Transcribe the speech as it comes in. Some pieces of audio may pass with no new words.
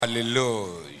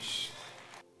Hallelujah.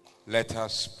 Let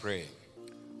us pray.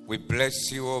 We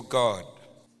bless you, O God,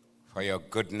 for your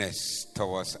goodness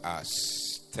towards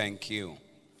us. Thank you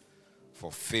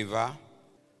for favor,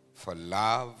 for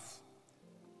love.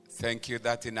 Thank you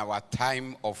that in our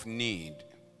time of need,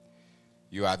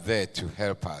 you are there to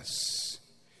help us.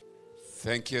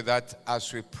 Thank you that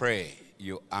as we pray,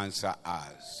 you answer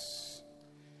us.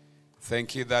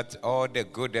 Thank you that all the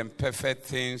good and perfect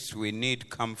things we need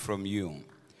come from you.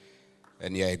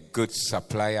 And you're a good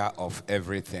supplier of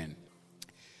everything.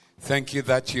 Thank you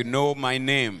that you know my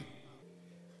name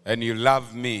and you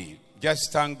love me.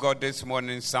 Just thank God this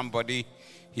morning, somebody.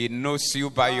 He knows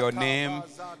you by your name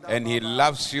and he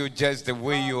loves you just the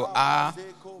way you are.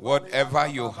 Whatever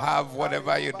you have,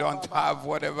 whatever you don't have,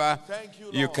 whatever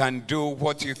you can do,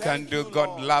 what you can do,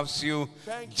 God loves you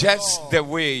just the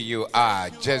way you are,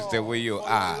 just the way you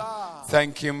are.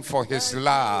 Thank him for his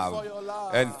love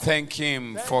and thank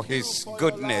him for his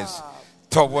goodness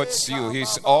towards you.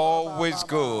 He's always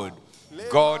good.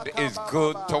 God is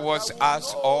good towards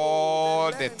us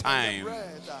all the time.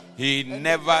 He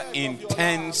never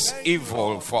intends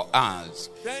evil for us.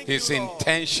 His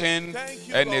intention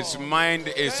and his mind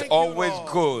is always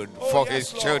good for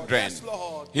his children.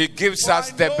 He gives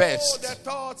us the best.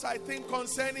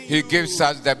 He gives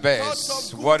us the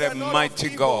best. What a mighty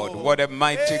God. What a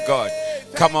mighty God.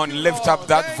 Come on, lift up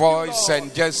that voice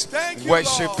and just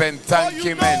worship and thank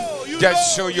him and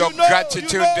just show your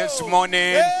gratitude this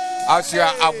morning. As you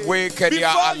are awake and you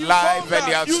are alive and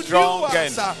you are strong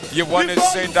and you want to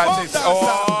say that it's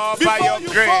all by your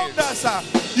grace.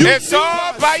 It's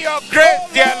all by your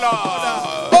grace, dear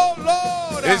Lord.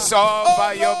 It's all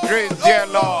by your grace, dear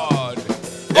Lord.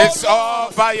 It's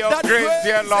all by your grace,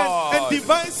 dear Lord.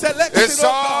 It's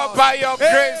all by your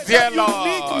grace, dear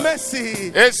Lord.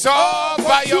 It's all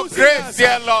by your grace,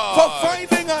 dear Lord.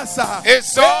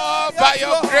 It's all by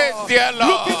your grace, dear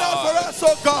Lord.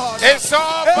 It's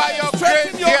all by your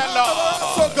grace, dear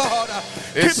Lord.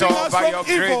 It's all by your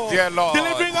grace, dear Lord.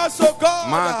 Delivering us, oh God.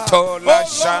 Matola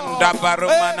Shanda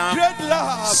Barumana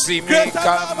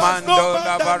Simika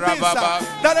Mandola Barababa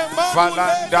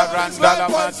Falanda Randala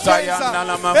Mataya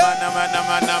Nalamana.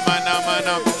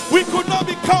 We could not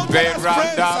be counted as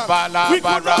friends. We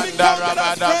could not be counted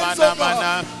as friends, oh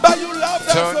God. But you loved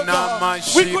us, oh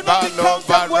God. We could not be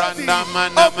counted worthy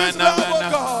of his love, oh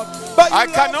God. I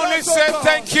can only say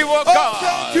thank you, oh God.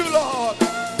 Thank you, Lord.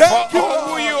 For all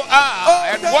who you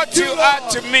are and what you are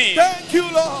to me. Thank you,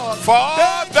 Lord. For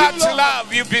all that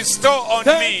love you bestow on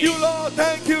me. Thank you, Lord.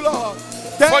 Thank you, Lord.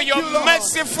 For your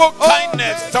merciful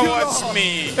kindness towards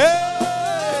me.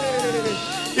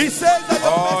 He says that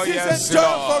your mercies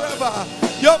endure forever.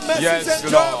 Your mercies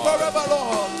endure forever,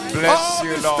 Lord. Bless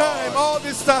you, Lord. All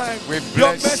this time, we bless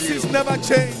your mercies never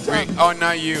change. We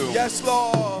honor you. Yes,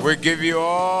 Lord. We give you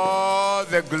all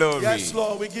the glory. Yes,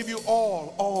 Lord. We give you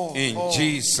all. In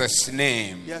Jesus'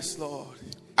 name. Yes, Lord.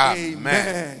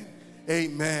 Amen.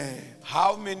 Amen.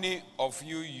 How many of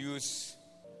you use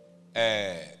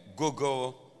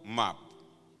Google Map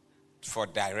for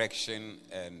direction?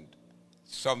 And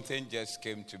something just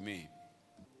came to me.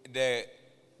 The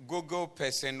Google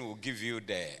person will give you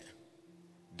the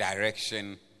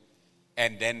direction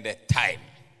and then the time.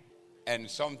 And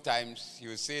sometimes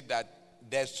you say that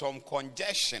there's some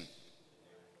congestion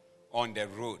on the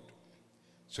road.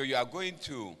 So you are going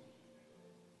to,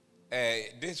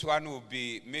 this one will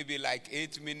be maybe like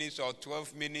 8 minutes or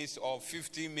 12 minutes or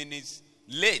 15 minutes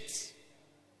late.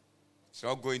 It's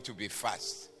not going to be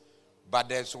fast. But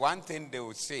there's one thing they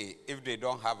will say if they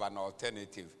don't have an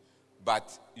alternative.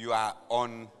 But you are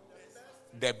on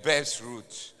the best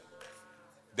route.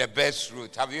 The best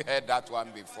route. Have you heard that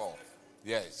one before?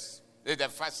 Yes. It's the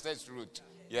fastest route.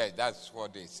 Yeah, that's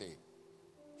what they say.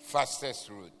 Fastest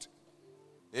route.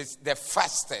 It's the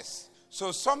fastest.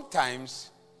 So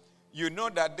sometimes you know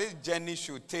that this journey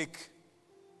should take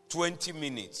 20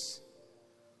 minutes.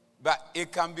 But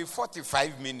it can be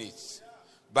 45 minutes.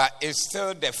 But it's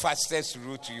still the fastest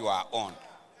route you are on.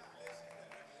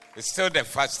 It's still the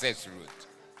fastest route.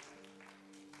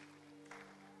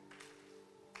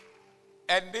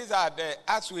 And these are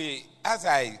as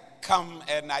I come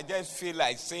and I just feel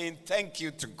like saying thank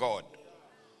you to God.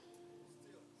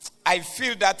 I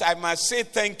feel that I must say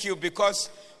thank you because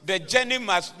the journey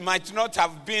might not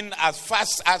have been as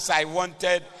fast as I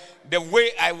wanted, the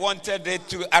way I wanted it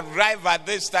to arrive at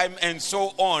this time and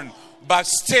so on. But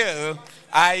still,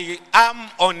 I am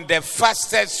on the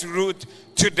fastest route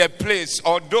to the place.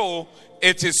 Although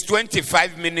it is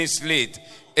 25 minutes late,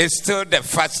 it's still the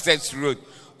fastest route.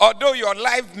 Although your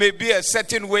life may be a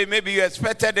certain way, maybe you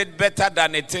expected it better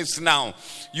than it is now.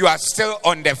 You are still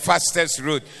on the fastest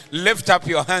route. Lift up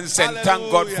your hands and thank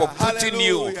God for putting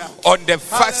you on the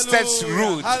fastest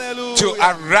route to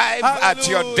arrive at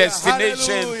your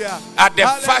destination at the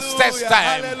fastest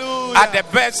time, at the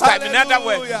best time. In other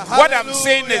words, what I'm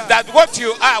saying is that what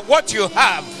you are, what you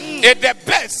have, is the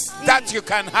best that you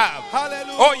can have.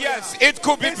 Oh yes, it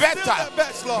could be better.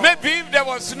 Maybe if there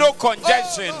was no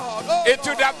congestion, it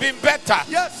would have been better.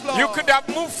 You could have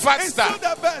moved faster.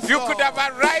 You could have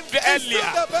arrived earlier.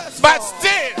 But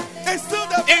still,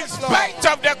 in spite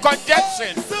of the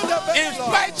congestion, in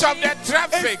spite of the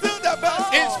traffic,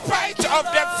 in spite of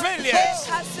the failures,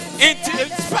 in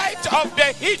spite of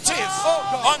the hitches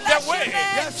on the way,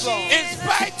 in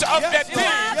spite of the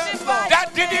things that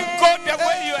didn't go the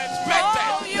way you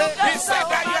expected, he said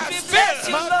that you are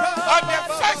still on the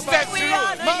fastest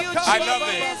route. I love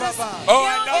it. Oh,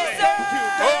 I love it.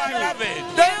 Oh, I love it.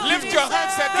 Lift your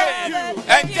hands again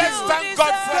and just thank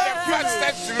God for the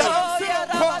fastest route.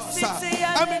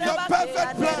 I'm in your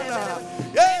perfect plan.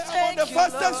 Yeah, I'm on the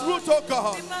fastest route, oh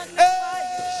God.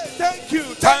 Hey, thank you.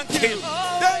 Thank Him.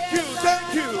 Thank you.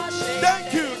 Thank you.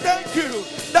 Thank you. Thank you.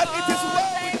 That it is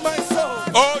well with my soul.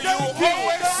 Oh, you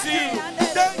always see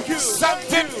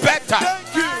something better.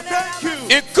 Thank you. Thank you.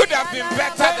 It could have been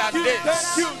better than this.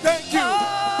 Thank you. Thank you.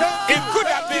 It could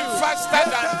have been faster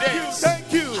than this.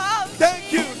 Thank you.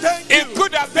 Thank you. Thank you. It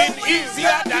could have been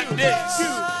easier than this.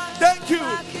 Thank you.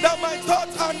 That my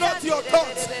thoughts are not your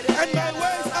thoughts and my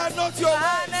ways are not your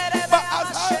ways. But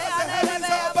as high as the heavens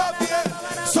are above the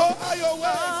earth, so are your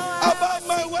ways above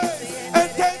my ways. And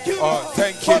thank you,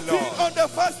 thank you, for being on the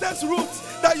fastest route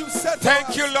that you set.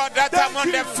 Thank you, Lord, that I'm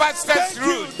on the fastest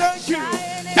route. Thank you.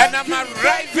 And I'm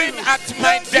arriving at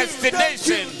my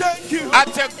destination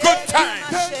at a good time.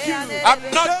 I'm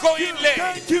not going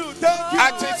late.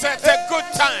 It's at a good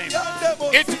time.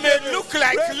 It may look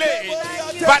like late,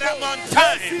 but I'm on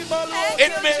time.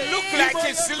 It may look like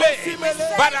it's late,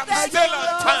 but I'm still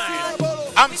on time.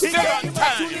 I'm still on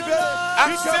time.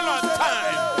 I'm still on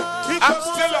time. I'm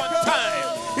still on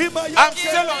time. I'm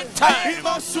still on time.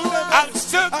 I'm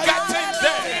still getting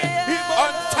there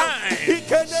on time.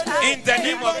 In the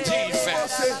name of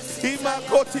Jesus.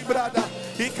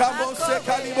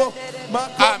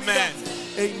 Amen.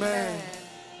 Amen.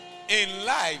 In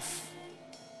life,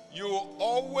 you will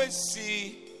always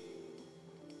see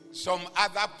some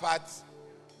other parts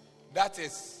that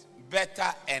is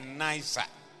better and nicer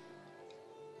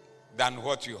than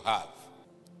what you have.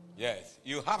 Yes,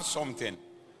 you have something,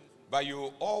 but you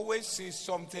will always see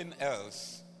something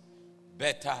else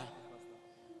better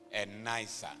and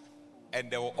nicer. And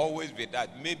there will always be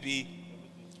that. Maybe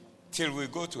till we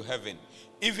go to heaven.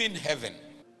 Even heaven,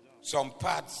 some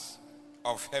parts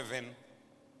of heaven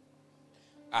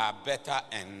are better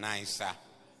and nicer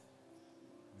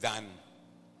than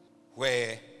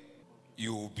where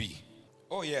you will be.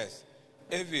 Oh yes,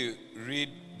 if you read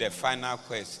the final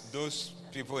quest, those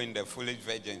people in the foolish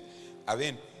virgin, I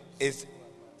mean, it's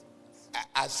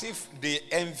as if they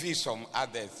envy some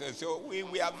others. So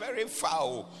we are very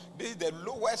far. This is the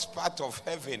lowest part of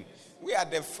heaven. We are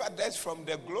the farthest from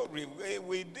the glory.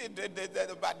 We did,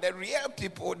 but the real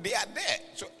people, they are there.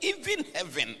 So even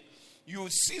heaven, you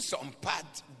see some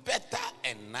parts better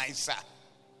and nicer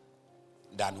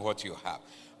than what you have.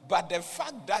 But the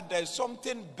fact that there's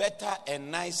something better and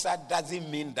nicer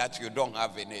doesn't mean that you don't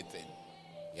have anything.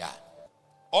 Yeah.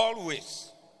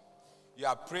 Always, you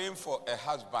are praying for a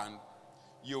husband,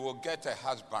 you will get a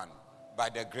husband by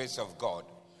the grace of God.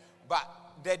 But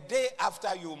the day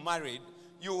after you married,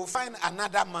 you will find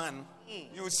another man.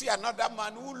 You will see another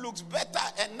man who looks better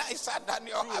and nicer than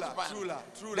your husband.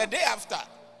 True. The day after.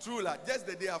 True, just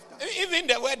the day after. Even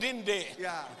the wedding day.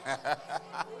 Yeah.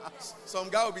 Some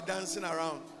guy will be dancing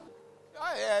around.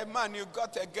 Oh, yeah, man, you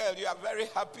got a girl, you are very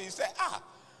happy. You say,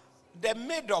 the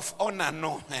maid of honor,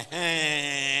 no.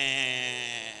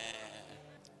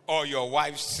 Or your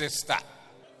wife's sister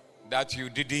that you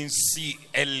didn't see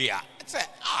earlier. Say,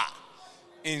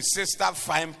 in sister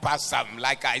fine passam,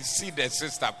 like I see the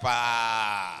sister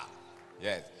pa.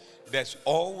 Yes. There's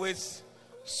always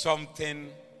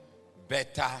something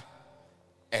better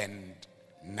and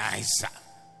nicer.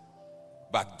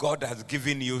 But God has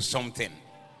given you something.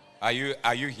 Are you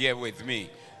here with me?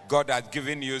 God has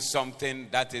given you something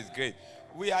that is great.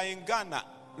 We are in Ghana.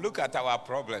 Look at our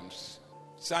problems.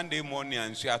 Sunday morning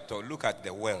and Seattle, look at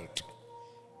the world.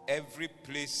 Every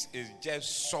place is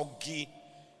just soggy.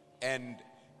 And,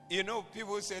 you know,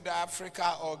 people say that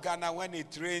Africa or Ghana, when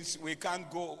it rains, we don't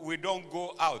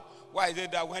go out. Why is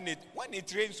it that when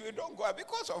it rains, we don't go out?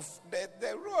 Because of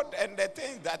the road and the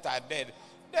things that are there.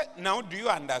 Now, do you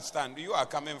understand? You are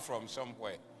coming from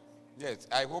somewhere. Yes,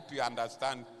 I hope you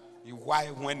understand why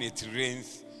when it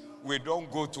rains, we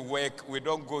don't go to work, we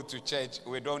don't go to church,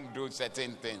 we don't do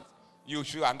certain things. You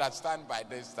should understand by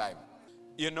this time.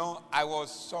 You know, I was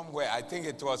somewhere, I think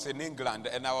it was in England,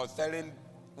 and I was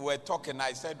we're talking,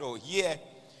 I said, oh, here,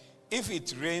 if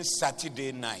it rains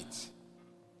Saturday night,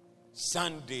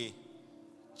 Sunday,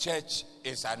 church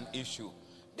is an issue.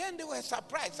 Then they were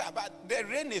surprised about the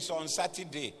rain is on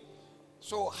Saturday.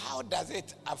 So how does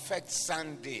it affect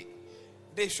Sunday?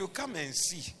 They should come and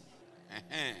see.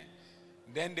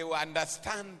 Then they will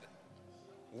understand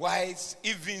why it's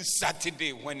even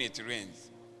Saturday when it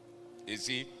rains. You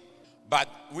see? But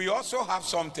we also have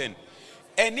something.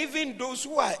 And even those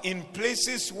who are in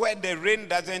places where the rain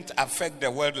doesn't affect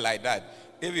the world like that,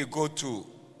 if you go to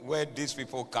where these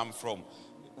people come from,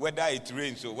 whether it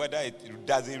rains or whether it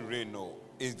doesn't rain, or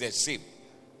it's the same.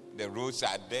 The roads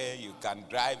are there, you can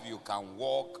drive, you can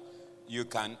walk, you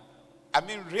can...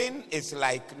 rain is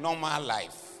like normal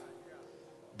life.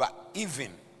 But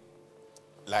even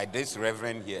like this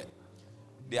reverend here,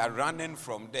 they are running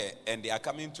from there and they are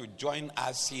coming to join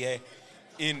us here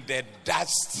in the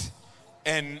dust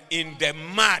and in the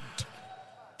mud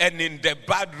and in the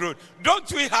bad road.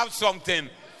 Don't we have something?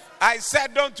 I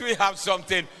said, don't we have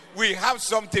something? We have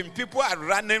something. People are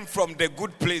running from the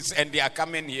good place and they are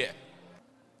coming here.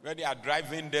 When they are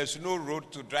driving, there's no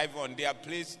road to drive on their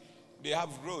place. They have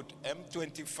road,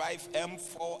 M25,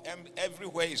 M4,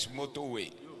 everywhere is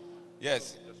motorway.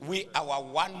 Yes, our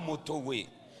one motorway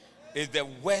is the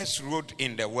worst road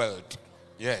in the world.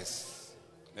 Yes,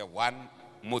 the one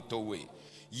motorway.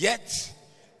 Yet,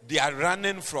 they are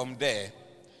running from there.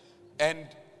 And,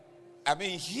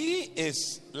 he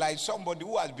is like somebody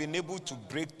who has been able to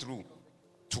break through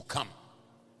to come.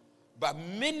 But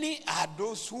many are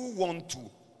those who want to,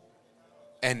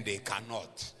 and they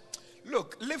cannot.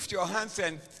 Look, lift your hands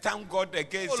and thank God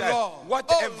again.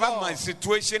 Whatever my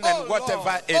situation and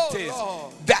whatever it is,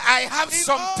 that I have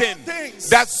something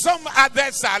that some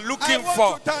others are looking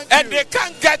for and they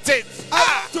can't get it.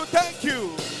 I want to thank you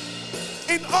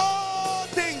in all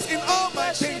things, in all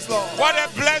my things, Lord. What a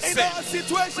blessing. In our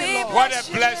situation, Lord. What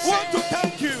a blessing. Want to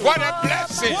thank you. What a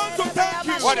blessing. Want to thank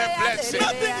you. What a blessing.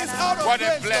 Nothing is out of What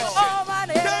place, a blessing.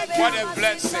 Thank you. What a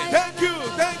blessing. Thank you.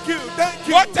 Thank you. Thank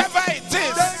you. Whatever it is,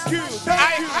 thank you.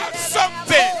 I have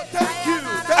something. Thank you.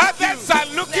 Others are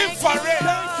looking for it.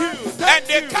 Thank you. And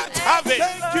they can't have it.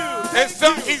 Thank you. It's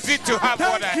so easy to have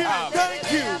what I have.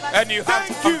 Thank you. And you have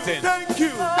something. Thank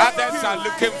you. Others are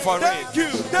looking for Thank you.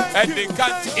 it. Thank And you. they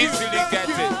can't easily get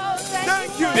it.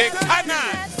 Thank you. They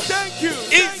cannot Thank you.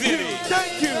 easily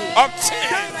Thank you. obtain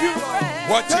Thank you, Lord.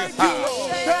 what you Thank you, have.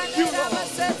 Lord. Thank you, Lord.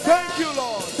 Thank you,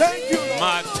 Lord. Thank you, Lord.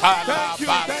 Matala Thank you.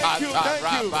 Thank you. Thank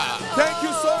you. Thank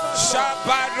you so much.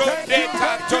 Shabaro de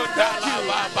Katunda la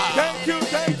Baba. Thank you.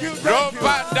 Thank you.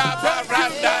 Robanda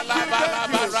Baranda la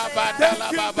Baba Rabanda la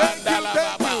Babanda la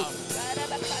Baba.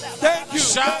 Thank you.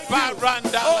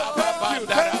 Shabaranda la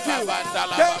Babanda la Babanda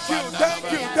la Thank you. Babanda.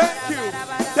 Thank you. Thank you.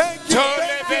 Thank you.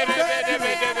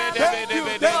 Thank you.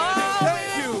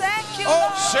 Thank you. Oh,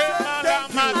 thank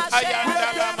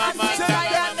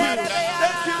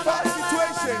you for our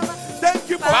situation. Thank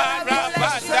you for our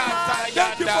situation.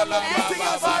 Thank you for locating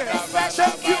us here.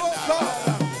 Thank you, oh God.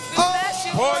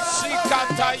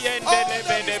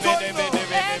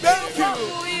 Thank you.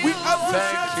 We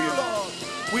appreciate you, Lord.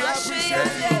 We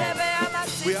appreciate you,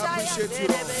 Lord. We appreciate you,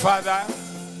 Lord. Father,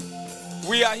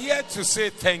 we are here to say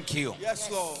thank you. Yes,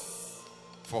 Lord.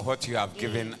 For what you have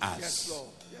given us. Yes, Lord.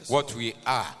 Yes, what Lord. we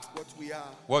are. What we are.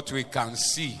 What we can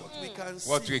see. What we can see.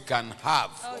 What we can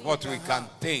have. What we can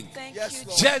think. Yes,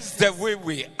 Lord. Just the way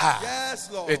we are.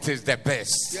 Yes, Lord. It is the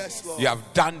best. Yes, Lord. You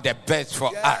have done the best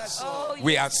for Yes, us. Lord.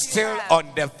 We are still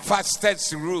on the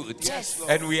fastest route. Yes,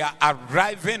 Lord. And we are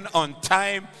arriving on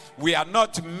time. We are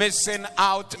not missing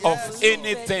out Yes, of Lord.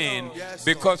 anything Yes,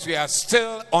 because we are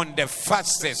still on the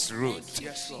fastest route.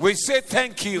 Yes, Lord. We say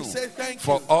thank you say thank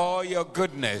for you. all your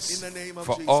goodness, In the name of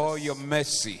for Jesus. all your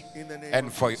mercy, In the name and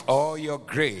of for Jesus. all your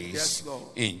grace. Yes, Lord.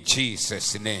 In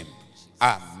Jesus' name.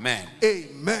 Amen.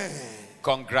 Amen.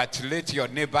 Congratulate your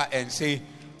neighbor and say,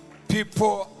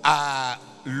 people are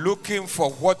looking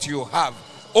for what you have,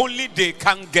 only they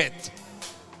can't get.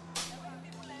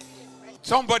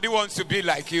 Somebody wants to be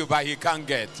like you, but he can't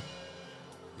get.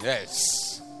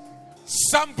 Yes.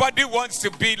 Somebody wants to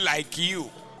be like you,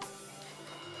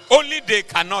 only they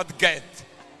cannot get.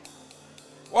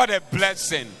 What a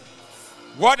blessing.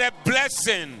 What a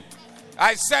blessing.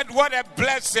 I said, what a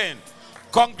blessing.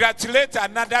 Congratulate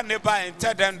another neighbor and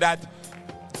tell them that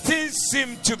things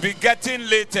seem to be getting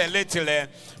later,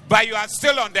 but you are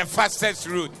still on the fastest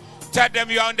route. Tell them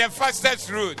you are on the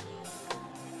fastest route.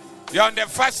 You're on the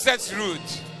fastest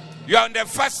route. You're on the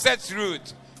fastest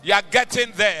route. You are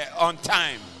getting there on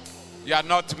time. You are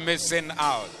not missing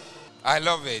out. I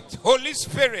love it. Holy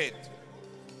Spirit,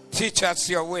 teach us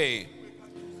your way.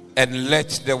 And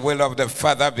let the will of the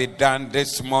Father be done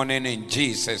this morning in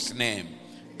Jesus' name.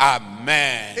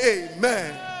 Amen.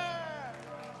 Amen.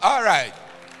 All right.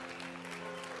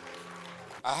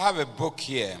 I have a book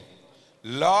here.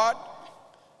 Lord,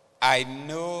 I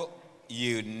know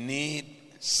you need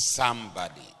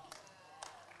somebody.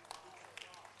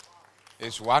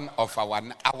 It's one of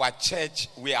our church.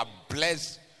 We are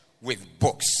blessed with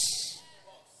books.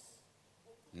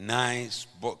 Nice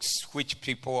books which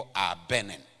people are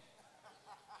burning.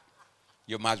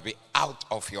 You must be out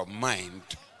of your mind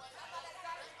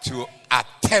to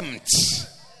attempt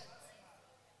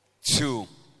to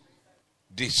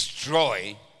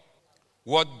destroy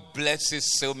what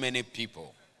blesses so many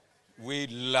people. We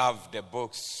love the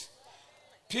books.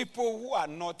 People who are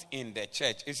not in the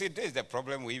church. You see, this is the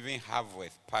problem we even have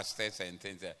with pastors and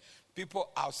things. People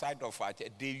outside of our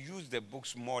church, they use the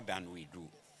books more than we do.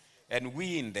 And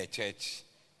we in the church,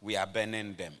 we are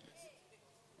burning them.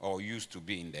 Or used to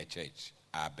be in the church,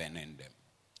 are burning them.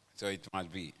 So it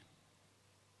must be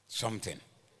something.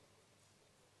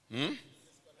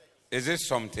 Is it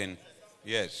something?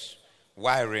 Yes.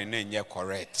 Why remain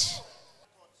correct?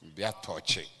 Be a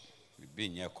touchy.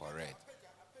 Being correct.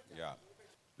 Yeah.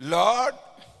 Lord,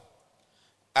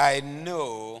 I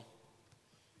know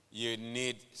you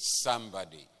need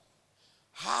somebody.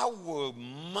 How will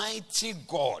mighty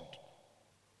God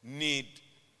need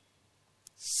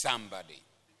somebody?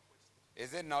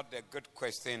 Is it not a good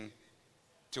question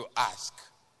to ask?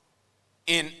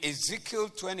 In Ezekiel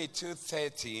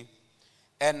 22:30,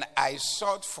 and I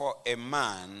sought for a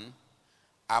man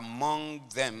among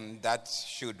them that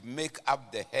should make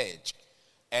up the hedge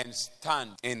and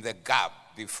stand in the gap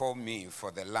before me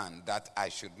for the land, that I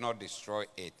should not destroy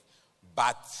it.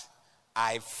 But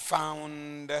I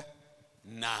found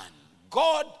none.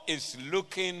 God is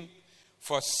looking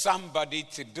for somebody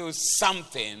to do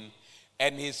something,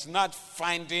 and he's not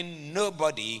finding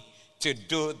nobody to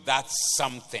do that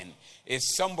something.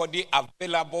 Is somebody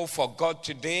available for God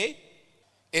today?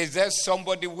 Is there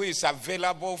somebody who is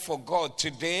available for God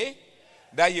today?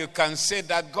 That you can say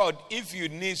that, God, if you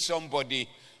need somebody,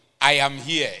 I am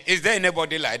here. Is there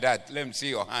anybody like that? Let me see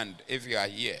your hand if you are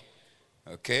here.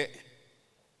 Okay.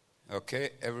 Okay.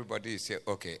 Everybody is here.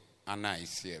 Okay. Anna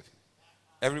is here.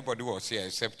 Everybody was here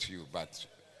except you, but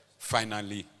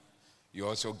finally you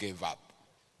also gave up.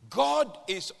 God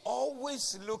is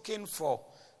always looking for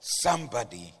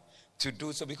somebody to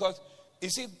do so, because you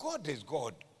see, God is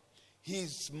God.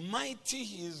 He's mighty,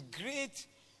 he's great,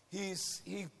 he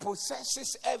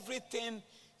possesses everything,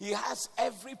 he has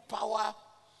every power.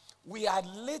 We are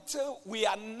little, we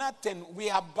are nothing, we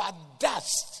are but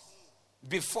dust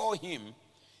before him.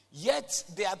 Yet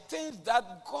there are things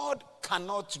that God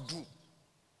cannot do.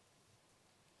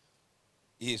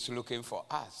 He is looking for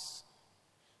us.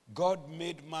 God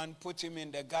made man, put him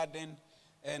in the garden,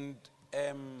 and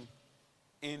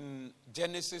in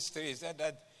Genesis 3 he said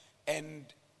that, and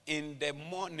in the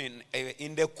morning,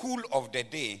 in the cool of the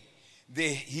day,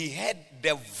 he heard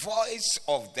the voice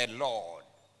of the Lord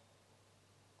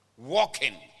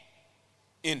walking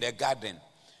in the garden.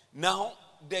 Now,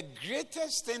 the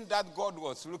greatest thing that God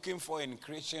was looking for in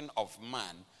creation of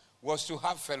man was to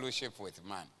have fellowship with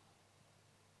man.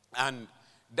 And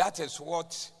that is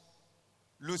what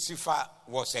Lucifer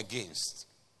was against.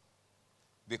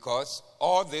 Because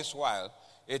all this while,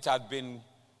 it had been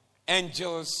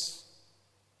angels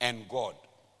and God.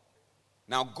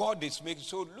 Now God is making,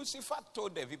 so Lucifer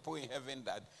told the people in heaven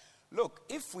that, look,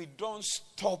 if we don't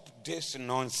stop this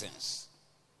nonsense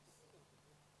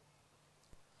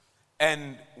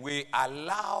and we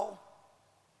allow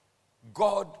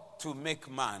God to make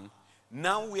man,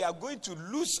 now we are going to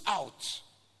lose out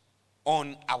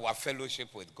on our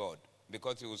fellowship with God,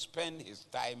 because he will spend his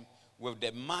time with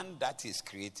the man that he's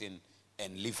creating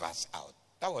and leave us out.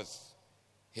 That was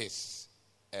his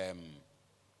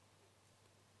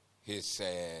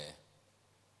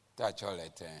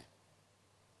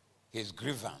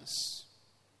grievance.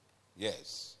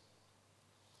 Yes.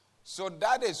 So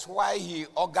that is why he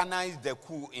organized the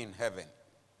coup in heaven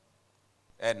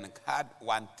and had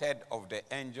 1/3 of the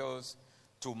angels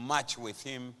to march with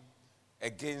him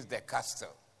against the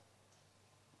castle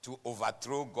to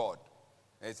overthrow God.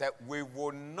 They said, we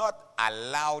will not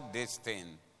allow this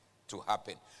thing to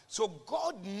happen. So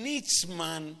God needs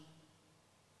man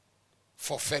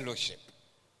for fellowship.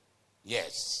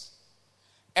 Yes.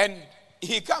 And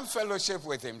he can't fellowship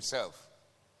with himself.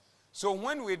 So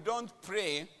when we don't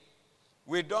pray,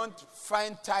 We don't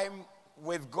find time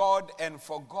with God and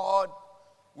for God.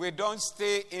 We don't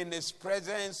stay in his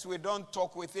presence. We don't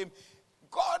talk with him.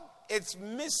 God is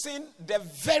missing the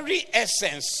very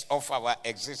essence of our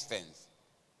existence.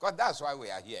 Because that's why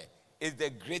we are here. It's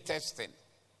the greatest thing.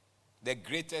 The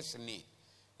greatest need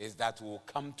is that we'll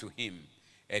come to him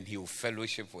and he will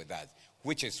fellowship with us,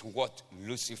 which is what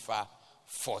Lucifer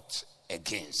fought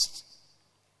against.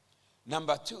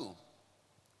 Number 2,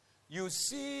 you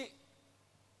see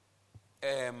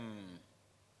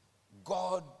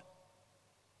God,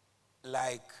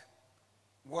 like,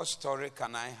 what story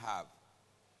can I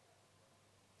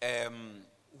have?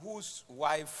 Whose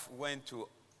wife went to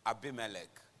Abimelech?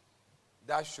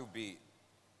 That should be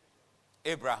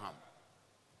Abraham.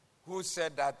 Who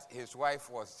said that his wife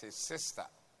was his sister?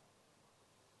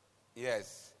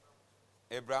 Yes.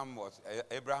 Abraham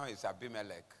is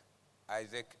Abimelech.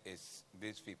 Isaac is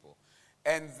these people.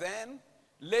 And then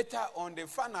later on they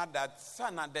found out that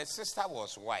the sister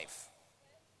was wife.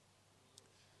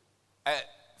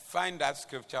 Find that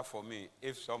scripture for me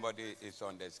if somebody is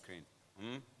on the screen.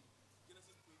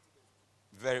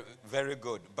 Very, very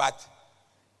good. But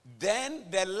then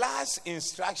the last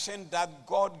instruction that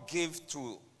God gave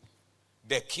to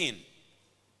the king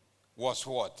was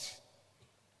what?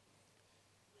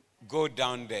 Go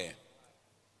down there.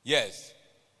 Yes.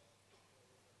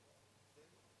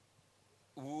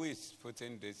 Who is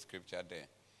putting this scripture there?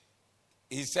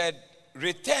 He said,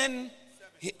 return.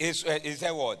 He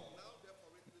said what?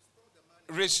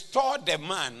 Restore the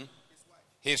man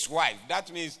his wife.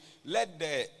 That means let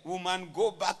the woman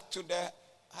go back to the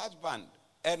husband.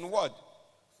 And what?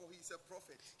 For he is a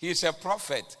prophet. He is a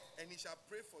prophet. And he shall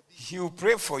pray for thee. He will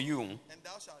pray for you. And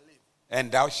thou shalt live.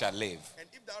 And thou shalt live. And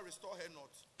if thou restore her not.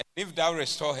 And if thou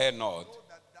restore her not. Know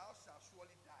that thou shalt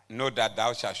surely die. Know that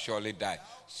thou shalt surely die.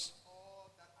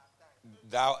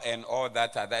 Thou and all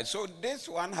that are died. So this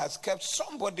one has kept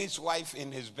somebody's wife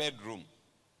in his bedroom.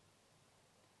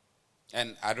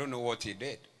 And I don't know what he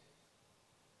did.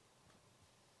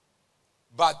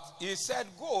 But he said,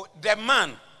 go, the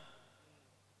man,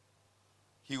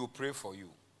 he will pray for you.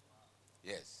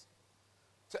 Yes.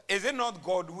 So is it not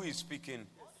God who is speaking?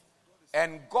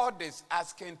 And God is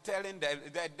asking, telling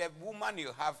the woman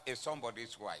you have is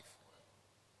somebody's wife.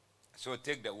 So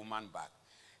take the woman back.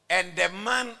 And the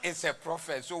man is a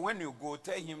prophet. So when you go,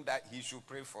 tell him that he should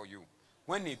pray for you.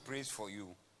 When he prays for you,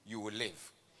 you will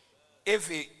live.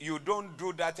 If you don't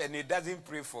do that and he doesn't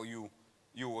pray for you,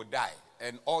 you will die.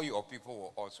 And all your people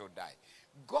will also die.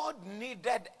 God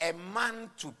needed a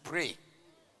man to pray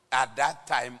at that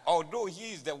time. Although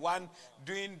he is the one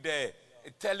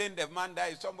telling the man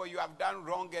that somebody you have done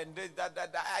wrong and this,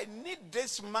 that. I need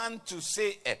this man to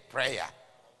say a prayer.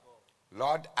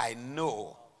 Lord, I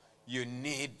know you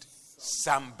need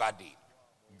somebody.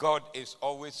 God is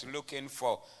always looking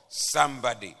for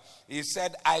somebody. He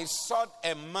said, I sought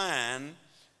a man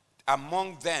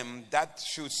among them that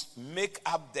should make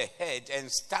up the hedge and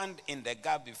stand in the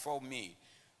gap before me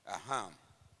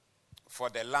for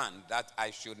the land, that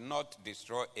I should not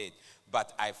destroy it.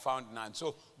 But I found none.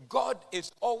 So God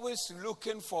is always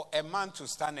looking for a man to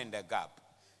stand in the gap.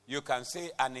 You can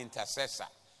say an intercessor,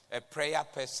 a prayer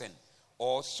person,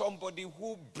 or somebody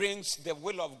who brings the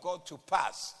will of God to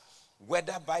pass,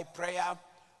 whether by prayer,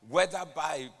 whether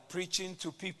by preaching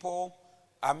to people,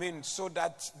 so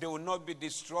that they will not be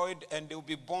destroyed and they will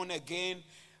be born again.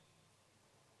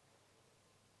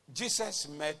 Jesus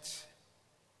met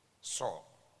Saul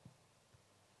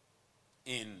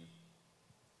in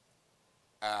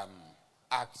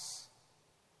Acts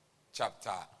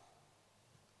chapter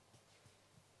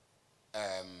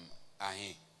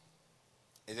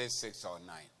is it 6 or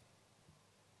 9?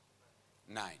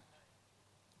 9.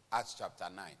 Acts chapter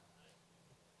 9.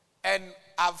 And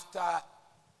after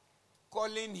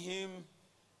calling him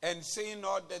and saying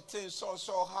all the things, so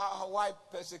why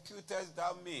persecutest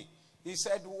thou me? He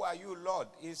said, who are you, Lord?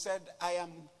 He said, I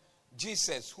am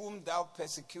Jesus, whom thou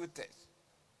persecutest.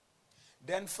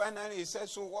 Then finally he said,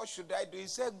 so what should I do? He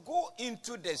said, go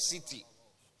into the city.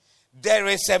 There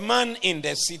is a man in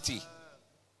the city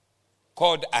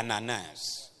called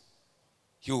Ananias.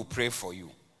 He will pray for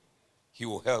you. He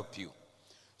will help you.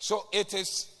 So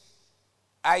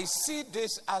I see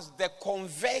this as the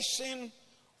conversion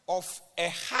of a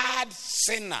hard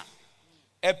sinner,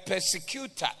 a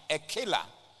persecutor, a killer,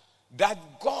 that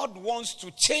God wants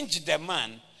to change the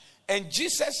man. And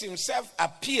Jesus himself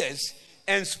appears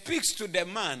and speaks to the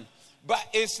man. But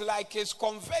it's like his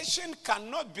conversion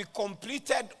cannot be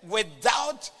completed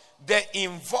without the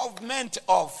involvement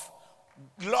of,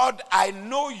 Lord, I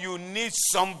know you need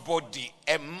somebody.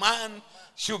 A man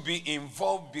should be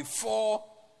involved before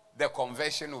the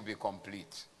conversion will be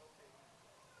complete.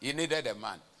 He needed a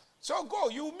man. So go,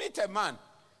 you meet a man.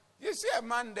 You see a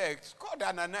man there, it's called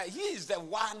Ananias. He is the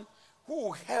one who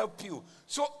will help you.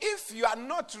 So if you are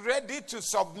not ready to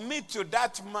submit to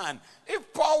that man,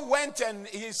 if Paul went and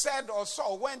he said, or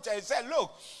Saul went and he said,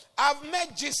 look, I've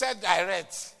met Jesus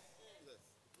direct.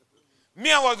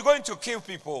 Me, I was going to kill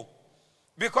people.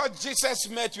 Because Jesus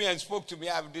met me and spoke to me,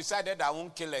 I've decided I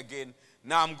won't kill again.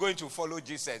 Now I'm going to follow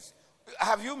Jesus.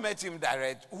 Have you met him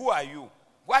direct? Who are you?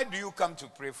 Why do you come to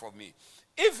pray for me?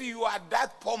 If you are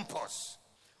that pompous,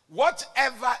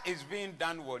 whatever is being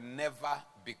done will never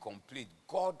be complete.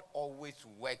 God always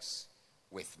works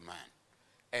with man.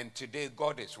 And today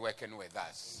God is working with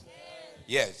us.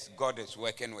 Yes, God is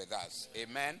working with us.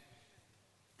 Amen.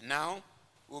 Now,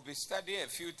 we'll be studying a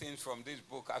few things from this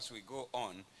book as we go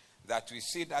on, that we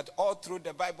see that all through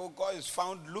the Bible, God is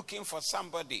found looking for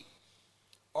somebody.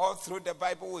 All through the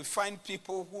Bible, we find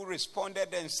people who responded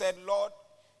and said, Lord,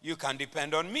 you can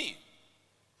depend on me.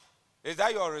 Is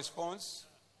that your response?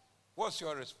 What's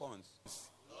your response?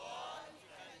 Lord, you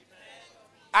can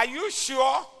depend on me. Are you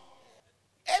sure?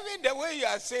 Even the way you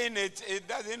are saying it, it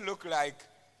doesn't look like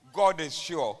God is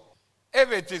sure.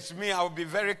 If it is me, I'll be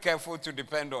very careful to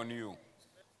depend on you.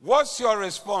 What's your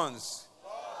response?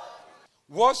 Lord.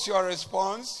 What's your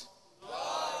response? Lord,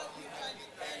 you can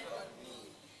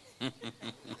depend on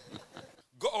me.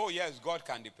 Oh yes, God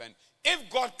can depend.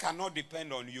 If God cannot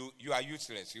depend on you, you are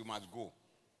useless. You must go.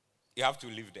 You have to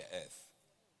leave the earth.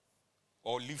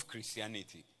 Or leave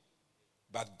Christianity.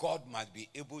 But God must be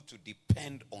able to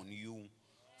depend on you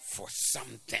for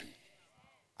something.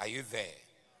 Are you there?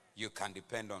 You can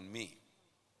depend on me.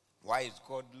 Why is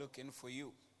God looking for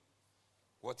you?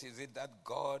 What is it that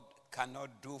God cannot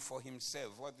do for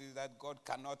himself? What is it that God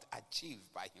cannot achieve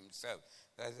by himself?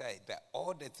 That's right. That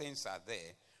all the things are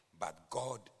there, but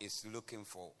God is looking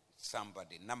for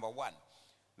somebody. Number one,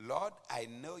 Lord, I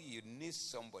know you need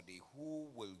somebody who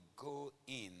will go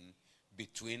in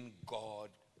between God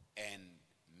and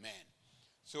men.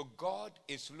 So God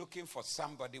is looking for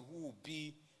somebody who will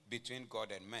be between God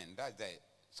and men. That's the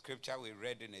scripture we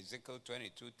read in Ezekiel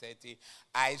 22:30.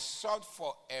 I sought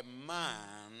for a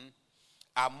man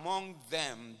among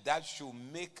them that should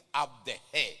make up the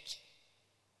hedge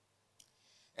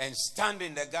and stand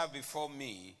in the gap before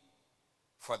me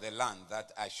for the land,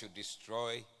 that I should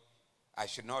destroy. I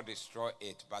should not destroy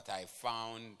it, but I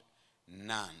found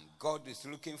none. God is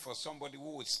looking for somebody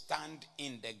who will stand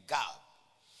in the gap.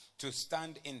 To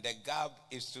stand in the gap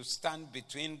is to stand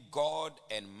between God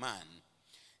and man.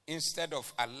 Instead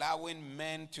of allowing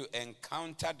men to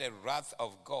encounter the wrath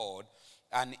of God,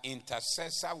 an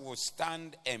intercessor will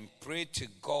stand and pray to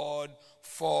God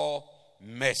for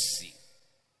mercy.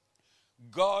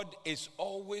 God is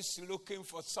always looking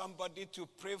for somebody to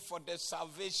pray for the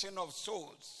salvation of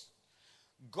souls.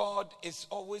 God is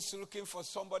always looking for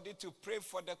somebody to pray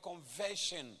for the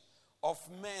conversion of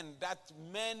men, that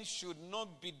men should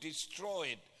not be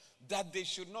destroyed, that they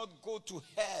should not go to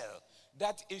hell,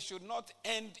 that it should not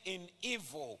end in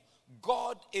evil.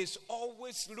 God is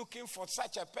always looking for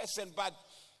such a person, but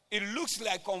it looks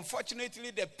like,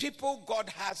 unfortunately, the people God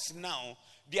has now,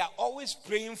 they are always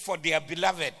praying for their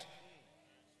beloved.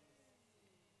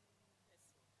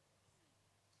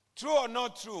 True or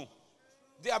not true?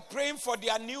 They are praying for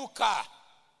their new car.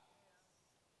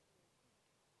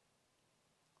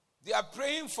 They are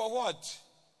praying for what?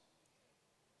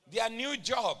 Their new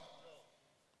job.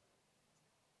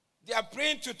 They are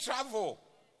praying to travel.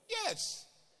 Yes.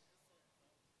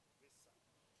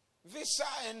 Visa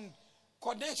and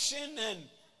connection and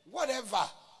whatever.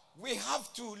 We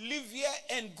have to live here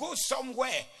and go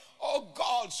somewhere. Oh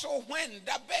God, so when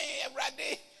that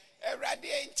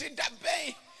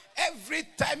every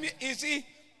time you see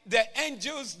the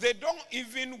angels, they don't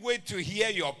even wait to hear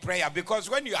your prayer, because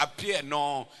when you appear,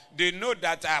 no, they know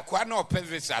that akwano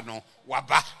pevisa no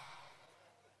waba.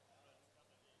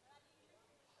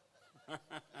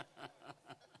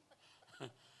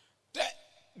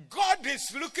 God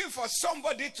is looking for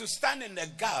somebody to stand in the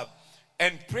gap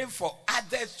and pray for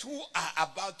others who are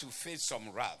about to face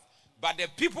some wrath. But the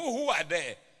people who are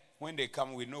there, when they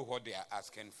come, we know what they are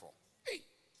asking for. Hey.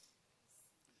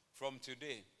 From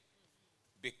today,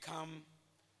 become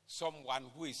someone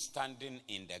who is standing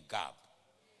in the gap,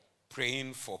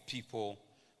 praying for people,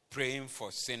 praying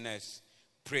for sinners,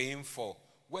 praying for,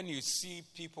 when you see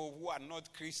people who are not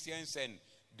Christians and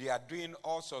they are doing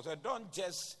all sorts, don't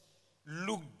just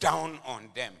look down on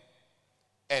them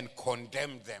and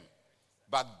condemn them.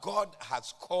 But God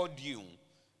has called you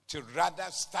to rather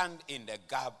stand in the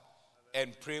gap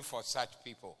and pray for such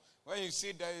people. When you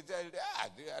see they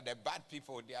are the bad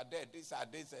people, they are there, these are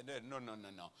this and that. No.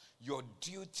 Your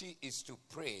duty is to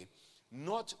pray.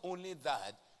 Not only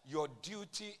that, your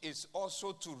duty is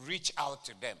also to reach out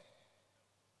to them.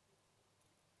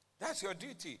 That's your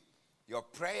duty. Your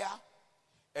prayer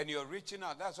and your reaching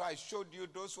out. That's why I showed you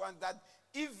those ones that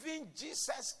even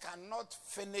Jesus cannot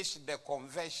finish the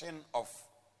conversion of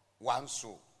one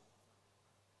soul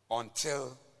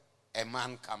until a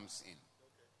man comes in.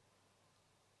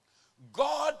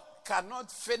 God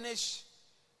cannot finish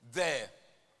the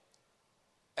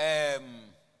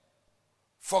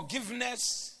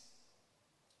forgiveness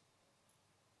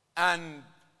and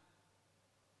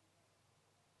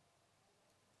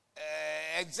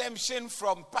exemption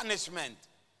from punishment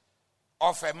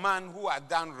of a man who had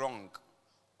done wrong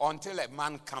until a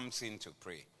man comes in to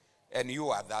pray. And you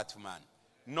are that man.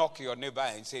 Knock your neighbor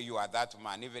and say, you are that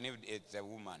man, even if it's a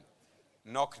woman.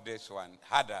 Knock this one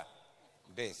harder.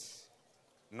 This.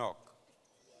 Knock.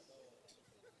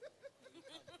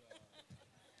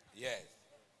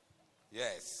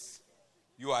 Yes.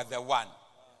 You are the one.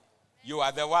 You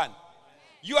are the one.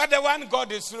 You are the one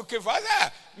God is looking for.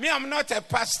 Me, I'm not a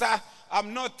pastor.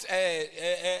 I'm not an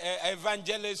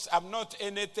evangelist. I'm not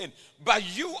anything.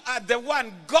 But you are the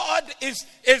one. God is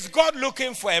God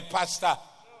looking for a pastor?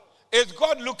 Is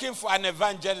God looking for an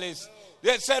evangelist?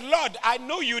 They said, Lord, I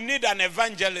know you need an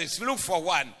evangelist. Look for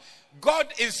one. God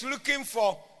is looking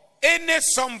for any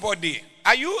somebody.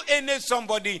 Are you any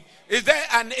somebody? Is there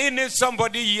an any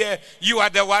somebody here? You are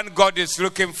the one God is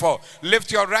looking for.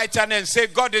 Lift your right hand and say,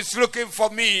 God is looking for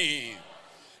me.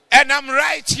 And I'm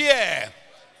right here.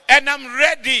 And I'm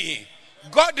ready.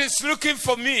 God is looking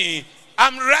for me.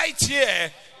 I'm right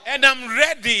here. And I'm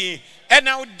ready. And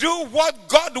I'll do what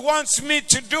God wants me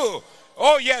to do.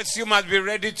 Oh yes, you must be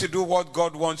ready to do what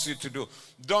God wants you to do.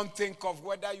 Don't think of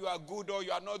whether you are good or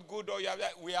you are not good.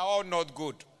 We are all not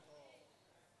good.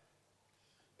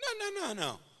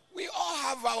 No. We all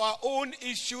have our own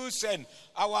issues and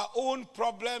our own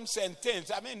problems and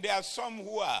things. I mean, there are some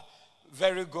who are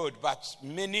very good, but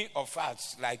many of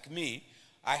us, like me,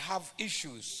 I have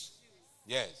issues.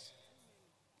 Yes.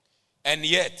 And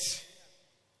yet,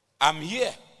 I'm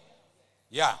here.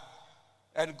 Yeah.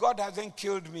 And God hasn't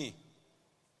killed me.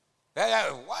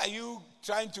 Why are you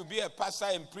trying to be a pastor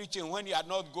and preaching when you are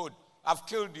not good? I've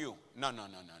killed you. No.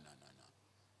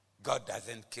 God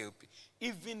doesn't kill people.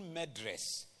 Even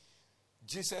murderers,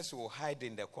 Jesus will hide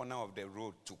in the corner of the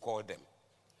road to call them.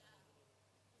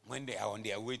 When they are on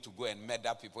their way to go and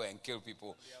murder people and kill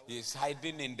people, he's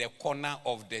hiding in the corner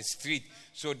of the street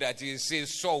so that he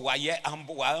says, so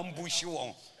ambush you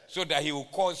on. So that he will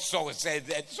call Saul, says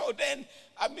that. So then,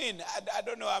 I mean, I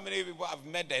don't know how many people have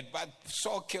murdered, but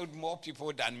Saul killed more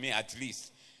people than me at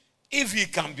least. If he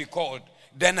can be called,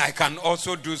 then I can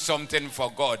also do something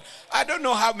for God. I don't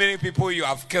know how many people you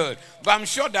have killed, but I'm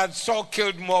sure that Saul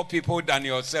killed more people than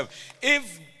yourself.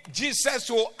 If Jesus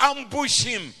will ambush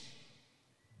him,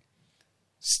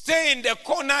 stay in the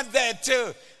corner there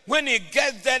till when he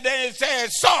gets there, then he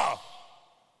says, Saul,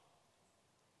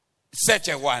 such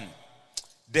a one.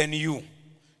 Then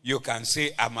you can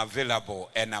say, I'm available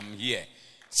and I'm here.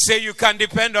 Say, you can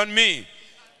depend on me.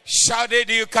 Shout it,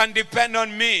 you can depend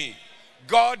on me.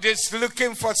 God is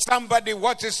looking for somebody.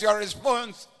 What is your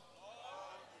response?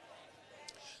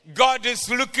 God is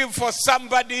looking for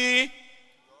somebody.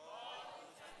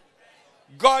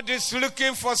 God is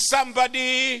looking for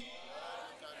somebody.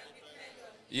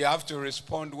 You have to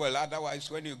respond well.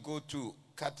 Otherwise, when you go to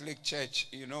Catholic Church,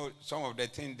 you know, some of the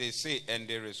things they say and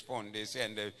they respond. They say,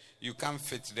 and you can't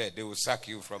fit there. They will sack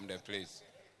you from the place.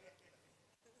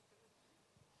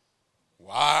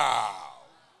 Wow.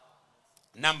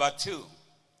 Number 2.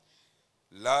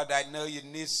 Lord, I know you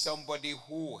need somebody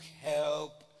who will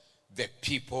help the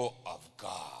people of God.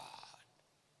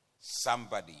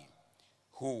 Somebody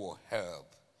who will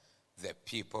help the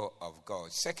people of God.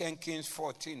 2 Kings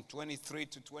 14, 23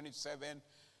 to 27.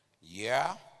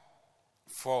 Yeah.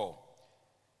 4.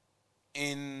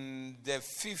 In the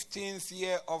 15th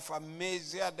year of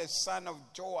Amaziah, the son of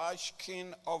Joash,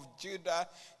 king of Judah,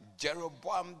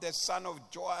 Jeroboam, the son of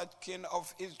Joash, king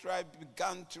of Israel,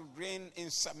 began to reign in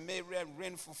Samaria and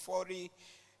reigned for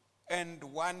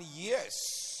 41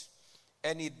 years.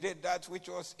 And he did that which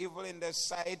was evil in the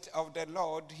sight of the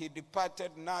Lord. He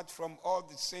departed not from all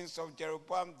the sins of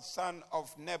Jeroboam, the son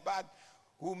of Nebat,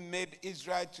 who made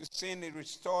Israel to sin. He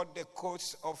restored the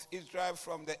coast of Israel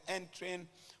from the entering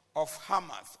of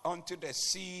Hamath unto the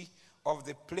sea of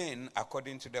the plain,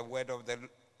 according to the word of the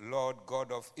Lord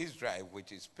God of Israel,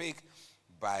 which he spake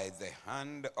by the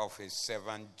hand of his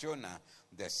servant Jonah,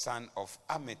 the son of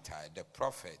Amittai, the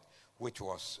prophet, which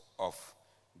was of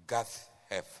Gath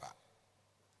heifer.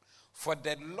 For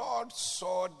the Lord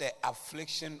saw the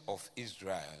affliction of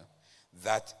Israel,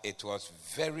 that it was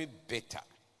very bitter,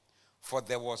 for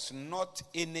there was not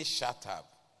any shut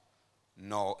up,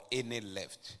 nor any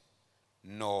left,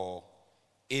 nor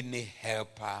any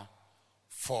helper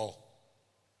for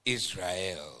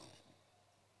Israel.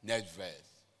 Next verse.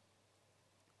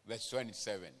 Verse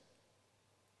 27.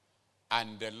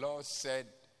 And the Lord said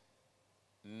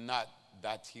not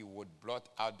that he would blot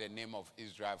out the name of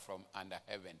Israel from under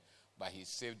heaven, but he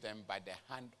saved them by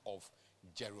the hand of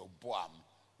Jeroboam,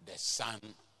 the son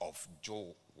of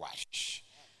Joash.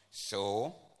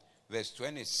 So, verse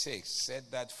 26 said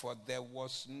that for there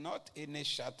was not any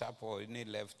shut up or any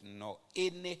left, nor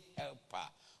any helper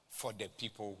for the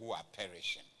people who are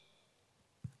perishing.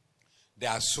 There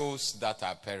are souls that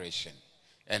are perishing,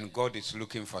 and God is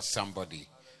looking for somebody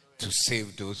to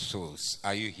save those souls.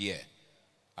 Are you here?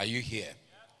 Are you here?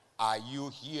 Are you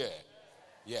here?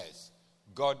 Yes.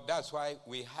 God, that's why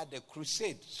we had a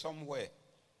crusade somewhere.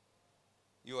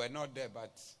 You were not there,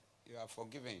 but you are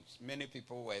forgiven. Many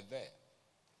people were there.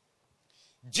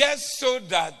 Just so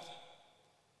that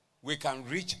we can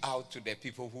reach out to the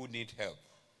people who need help.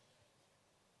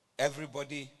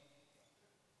 Everybody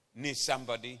needs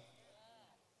somebody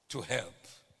to help.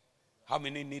 How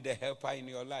many need a helper in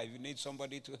your life? You need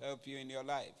somebody to help you in your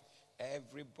life.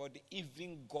 Everybody,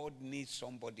 even God needs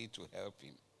somebody to help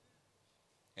him.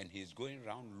 And he's going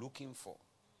around looking for.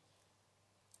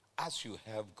 As you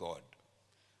help God,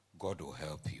 God will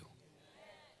help you.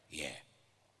 Yeah.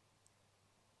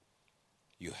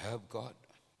 You help God,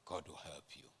 God will help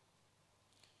you.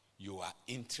 You are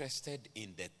interested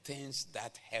in the things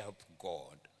that help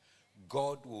God,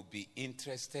 God will be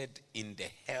interested in the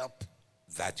help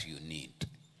that you need.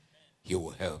 He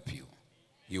will help you.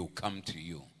 He will come to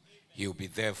you. He will be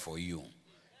there for you.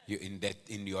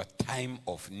 In your time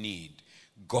of need,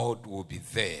 God will be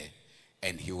there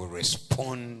and he will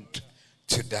respond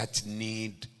to that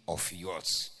need of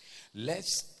yours.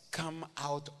 Let's come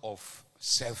out of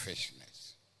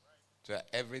selfishness. So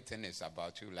everything is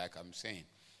about you, like I'm saying.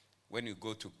 When you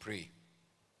go to pray,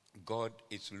 God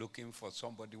is looking for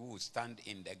somebody who will stand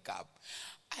in the gap.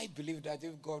 I believe that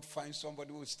if God finds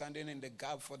somebody who is standing in the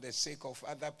gap for the sake of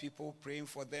other people, praying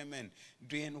for them and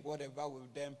doing whatever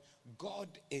with them, God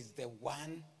is the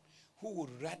one who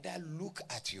would rather look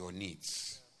at your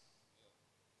needs.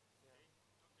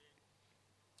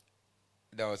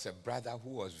 There was a brother who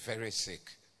was very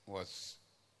sick, was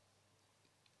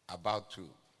about to,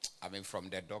 from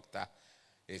the doctor,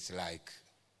 it's like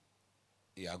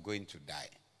you are going to die.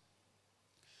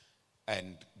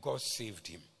 And God saved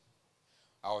him.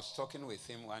 I was talking with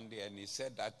him one day and he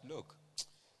said that, look,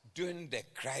 during the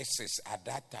crisis at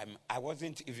that time, I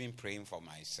wasn't even praying for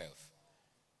myself.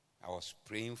 I was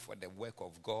praying for the work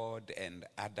of God and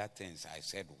other things. I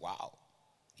said, wow,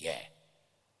 yeah.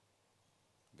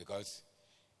 Because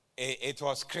it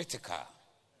was critical.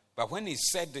 But when he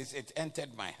said this, it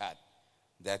entered my heart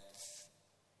that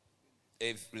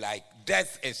if like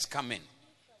death is coming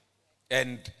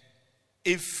and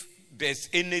if there's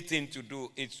anything to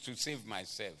do, it's to save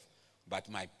myself. But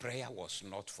my prayer was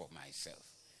not for myself.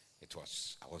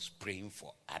 I was praying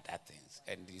for other things.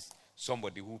 And this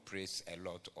somebody who prays a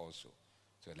lot also.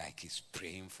 So like he's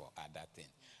praying for other things.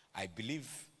 I believe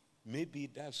maybe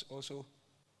that's also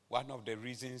one of the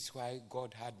reasons why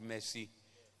God had mercy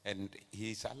and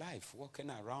he's alive,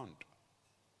 walking around.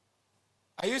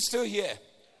 Are you still here?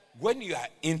 When you are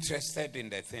interested in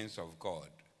the things of God,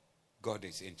 God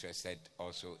is interested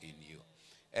also in you.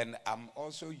 And I'm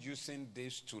also using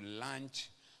this to launch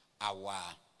our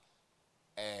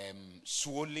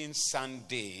Swollen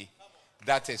Sunday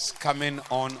that is coming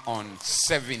on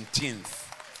 17th.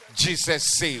 Jesus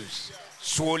Saves.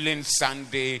 Swollen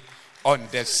Sunday on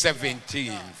the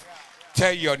 17th.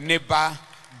 Tell your neighbor,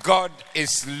 God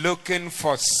is looking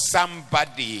for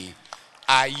somebody.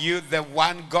 Are you the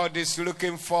one God is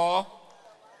looking for?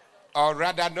 Or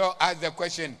rather, don't ask the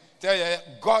question. Tell you,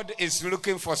 God is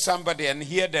looking for somebody, and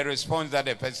hear the response that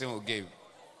the person will give.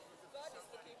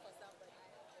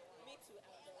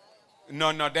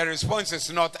 No, the response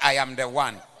is not, I am the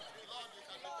one.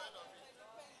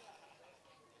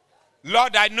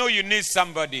 Lord, I know you need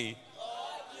somebody.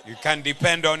 You can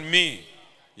depend on me.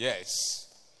 Yes.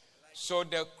 So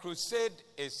the crusade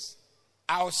is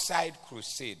outside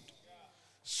crusade.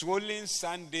 Swollen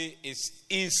Sunday is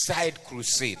inside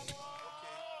crusade.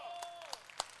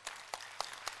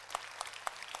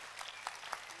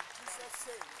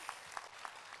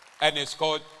 And it's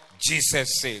called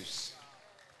Jesus Saves.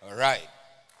 All right.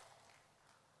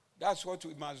 That's what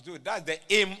we must do. That's the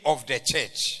aim of the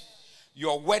church.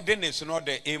 Your wedding is not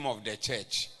the aim of the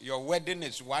church. Your wedding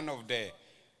is one of the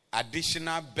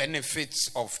additional benefits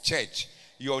of church.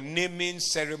 Your naming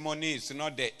ceremony is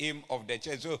not the aim of the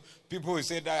church. So people will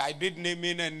say that I did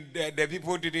naming and the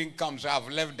people didn't come, so I've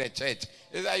left the church.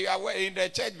 It's like you are in the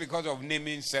church because of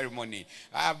naming ceremony.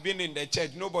 I have been in the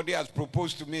church. Nobody has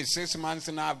proposed to me. 6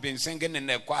 months now I've been singing in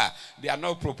the choir. They are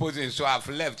not proposing, so I've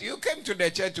left. You came to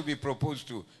the church to be proposed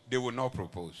to. They will not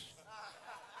propose.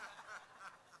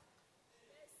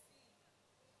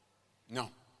 No.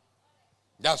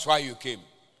 That's why you came.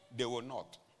 They will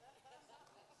not.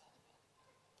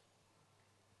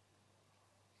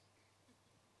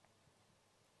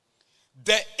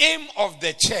 The aim of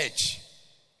the church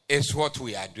is what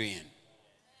we are doing.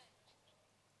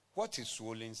 What is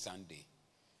Swollen Sunday?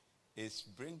 It's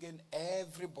bringing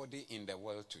everybody in the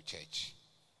world to church.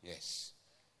 Yes.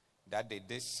 That day,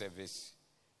 this service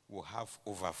will have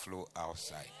overflow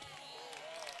outside.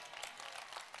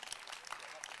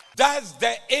 That's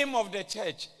the aim of the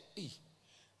church.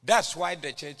 That's why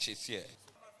the church is here.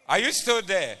 Are you still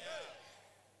there?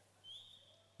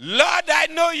 Lord, I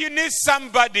know you need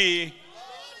somebody.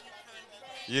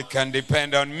 You can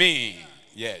depend on me.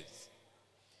 Yes.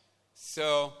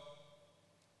 So,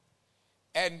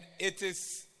 and it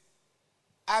is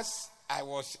as I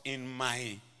was in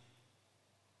my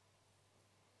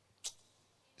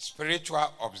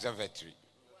spiritual observatory.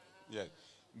 Yes.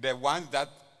 The ones that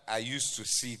I used to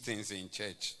see things in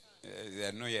church.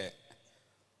 They're not yet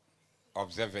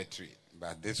observatory,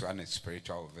 but this one is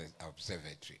spiritual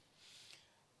observatory.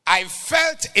 I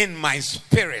felt in my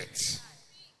spirit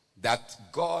that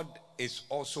God is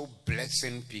also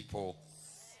blessing people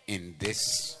in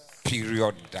this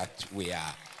period that we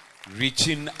are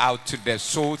reaching out to the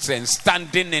souls and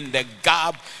standing in the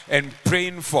gap and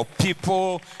praying for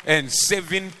people and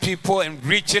saving people and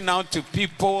reaching out to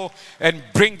people and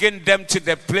bringing them to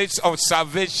the place of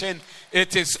salvation.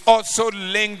 It is also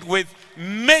linked with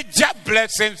major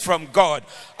blessings from God.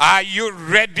 Are you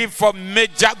ready for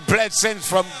major blessings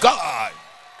from God?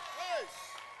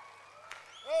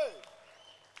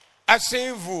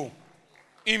 Asseyez-vous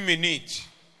une minute.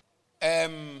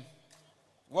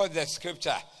 What's the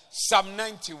scripture? Psalm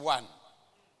 91.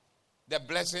 The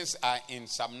blessings are in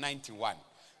Psalm 91.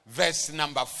 Verse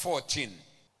number 14,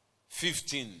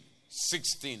 15,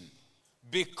 16.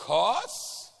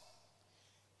 Because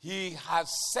he has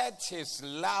set his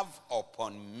love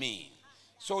upon me.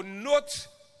 So note,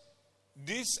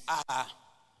 these are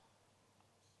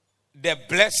the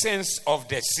blessings of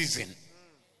the season.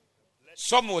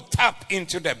 Some will tap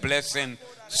into the blessing.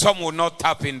 Some will not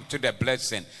tap into the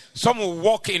blessing. Some will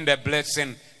walk in the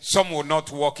blessing. Some will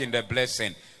not walk in the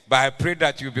blessing. But I pray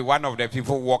that you'll be one of the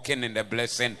people walking in the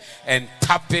blessing and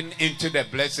tapping into the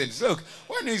blessings. Look,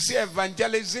 when you see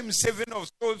evangelism, saving of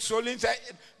souls,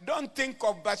 don't think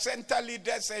of center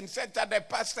leaders and center the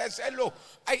pastors. Hello,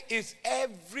 it's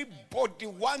everybody.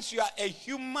 Once you are a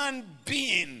human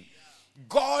being,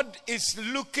 God is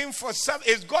looking for some.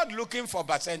 Is God looking for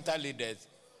center leaders?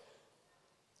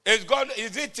 Is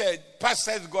it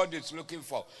pastors God is looking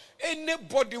for?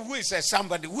 Anybody who is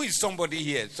somebody, who is somebody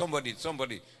here? Somebody.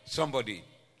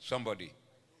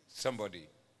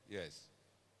 Yes.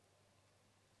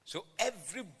 So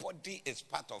everybody is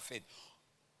part of it.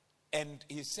 And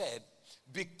he said,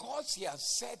 because he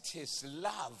has set his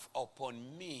love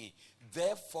upon me,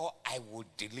 therefore I will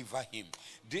deliver him.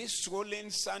 This Swollen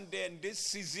Sunday and this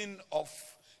season of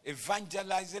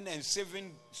evangelizing and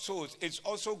saving souls is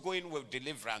also going with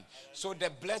deliverance. So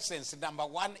the blessings, number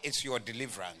one is your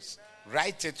deliverance.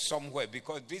 Write it somewhere,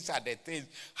 because these are the things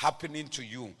happening to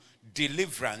you.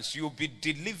 Deliverance. You'll be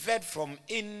delivered from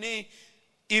any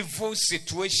evil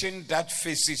situation that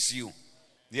faces you.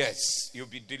 Yes, you'll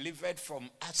be delivered from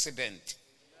accident.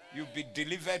 You'll be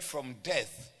delivered from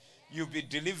death. You'll be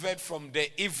delivered from the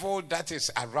evil that is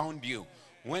around you.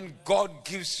 When God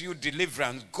gives you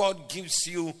deliverance, God gives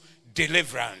you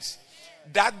deliverance.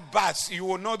 That bus, you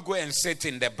will not go and sit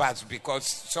in the bus because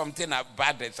something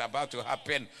bad is about to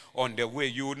happen on the way.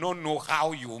 You will not know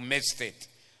how you missed it.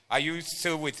 Are you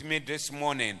still with me this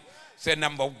morning? So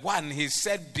number one, he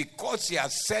said, because he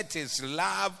has set his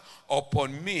love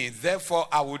upon me, therefore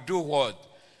I will do what?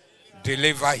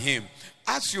 Deliver him.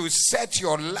 As you set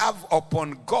your love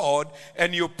upon God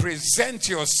and you present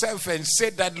yourself and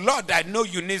say that, Lord, I know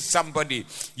you need somebody.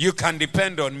 You can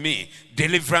depend on me.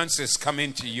 Deliverance is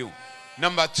coming to you.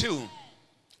 Number two,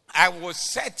 I will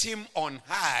set him on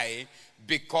high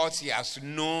because he has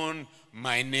known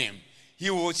my name. He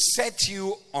will set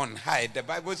you on high. The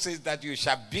Bible says that you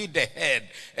shall be the head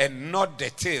and not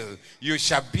the tail. You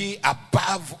shall be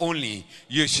above only.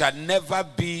 You shall never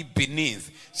be beneath.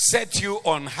 Set you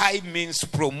on high means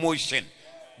promotion.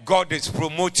 God is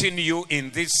promoting you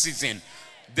in this season.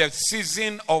 The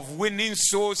season of winning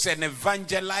souls and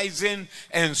evangelizing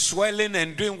and swelling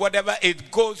and doing whatever, it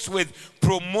goes with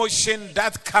promotion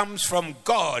that comes from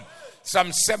God.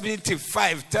 Psalm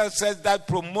 75 tells us that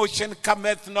promotion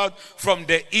cometh not from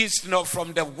the east, nor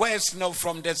from the west, nor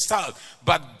from the south.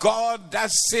 But God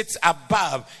that sits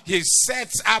above, he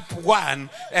sets up one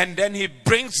and then he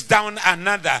brings down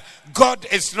another. God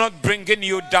is not bringing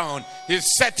you down. He's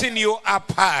setting you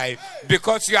up high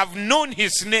because you have known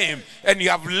his name and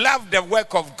you have loved the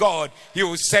work of God. He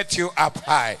will set you up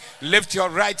high. Lift your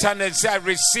right hand and say, I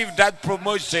receive that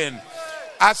promotion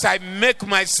as I make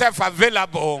myself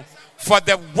available for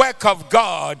the work of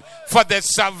God, for the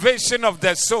salvation of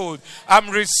the soul.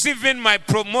 I'm receiving my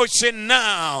promotion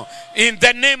now in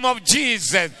the name of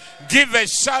Jesus. Give a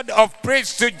shout of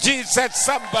praise to Jesus,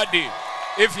 somebody,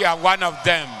 if you are one of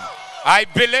them. I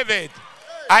believe it.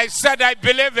 I said I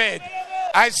believe it.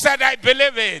 I said I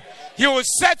believe it. He will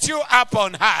set you up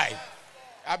on high.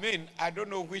 I mean, I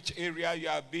don't know which area you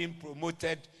are being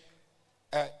promoted.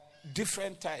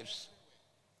 Different types.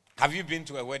 Have you been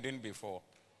to a wedding before?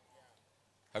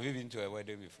 Have you been to a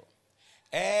wedding before?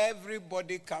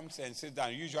 Everybody comes and sits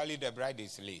down. Usually the bride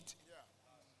is late.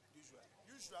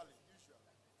 Usually.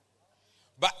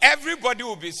 But everybody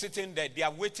will be sitting there. They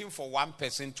are waiting for one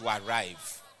person to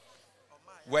arrive.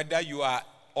 Whether you are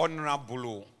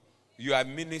honorable, you are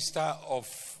minister of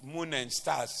moon and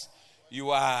stars,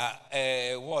 you are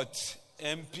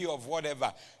MP of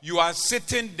whatever. You are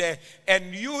sitting there,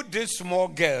 and you, this small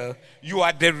girl, you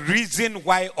are the reason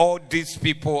why all these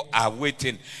people are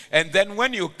waiting. And then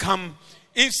when you come,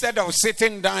 instead of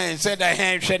sitting down and say,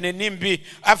 they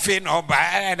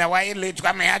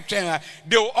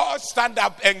will all stand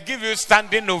up and give you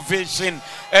standing ovation.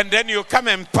 And then you come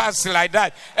and pass like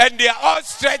that. And they are all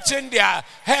stretching their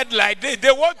head like this.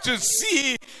 They want to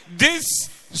see this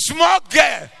small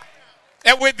girl.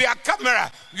 And with their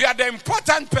camera, you are the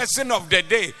important person of the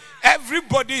day.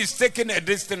 Everybody is taking a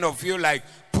distance of you like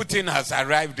Putin has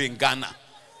arrived in Ghana.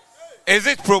 Is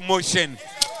it promotion?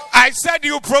 I said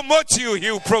you promote you. He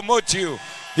will promote you.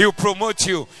 He will promote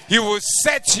you. He will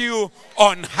set you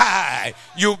on high.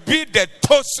 You'll be the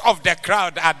toast of the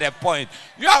crowd at the point.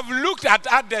 You have looked at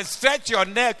others, stretch your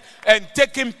neck and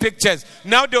taking pictures.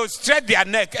 Now they'll stretch their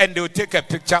neck and they'll take a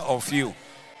picture of you.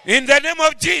 In the name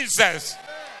of Jesus.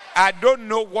 I don't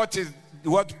know what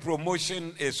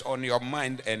promotion is on your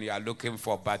mind and you are looking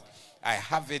for, but I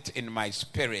have it in my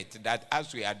spirit that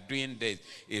as we are doing this,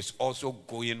 it's also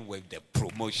going with the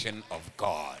promotion of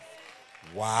God.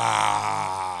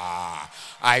 Wow.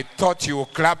 I thought you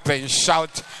would clap and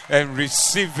shout and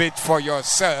receive it for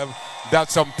yourself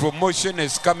that some promotion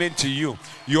is coming to you.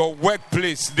 Your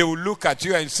workplace, they will look at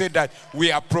you and say that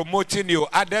we are promoting you.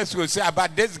 Others will say,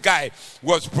 but this guy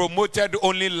was promoted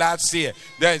only last year.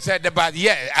 They said, but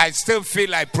yeah, I still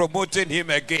feel like promoting him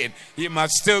again. He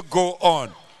must still go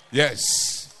on.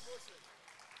 Yes.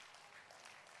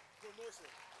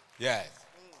 Yes.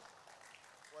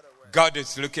 God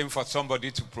is looking for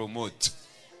somebody to promote.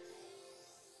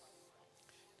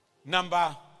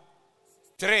 Number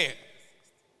 3,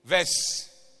 verse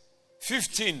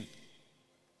 15.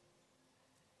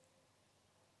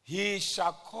 He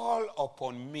shall call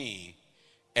upon me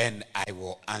and I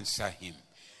will answer him.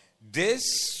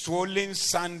 This swollen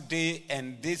Sunday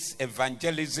and this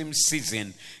evangelism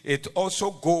season, it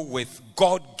also go with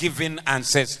God-given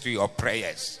answers to your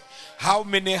prayers. How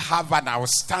many have an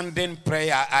outstanding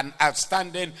prayer, an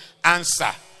outstanding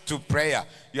answer to prayer?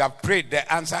 You have prayed,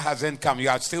 the answer hasn't come. You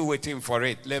are still waiting for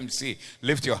it. Let me see.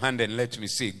 Lift your hand and let me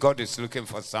see. God is looking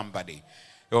for somebody.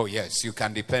 Oh yes, you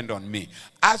can depend on me.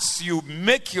 As you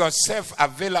make yourself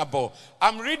available,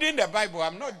 I'm reading the Bible.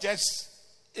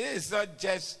 It's not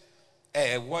just,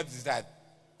 what's that?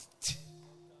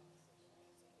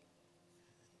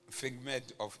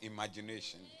 Figment of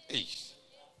imagination.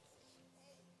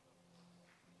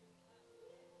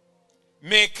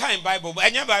 Mekan Bible.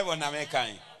 Any Bible na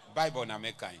mekan. Bible na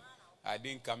mekan. I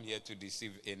didn't come here to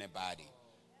deceive anybody.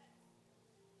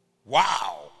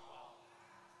 Wow.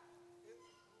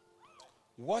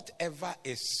 Whatever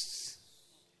is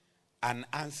an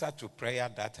answer to prayer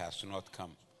that has not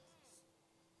come.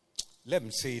 Let me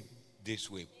say it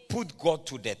this way. Put God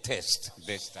to the test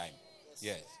this time.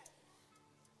 Yes.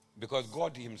 Because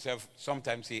God himself,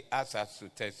 sometimes he asks us to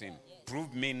test him.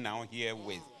 Prove me now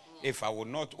herewith. If I will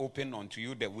not open unto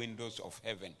you the windows of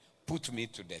heaven, put me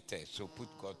to the test. So put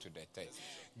God to the test.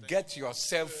 Get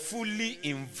yourself fully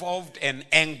involved and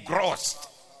engrossed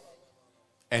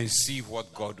and see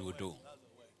what God will do.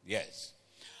 Yes.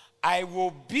 I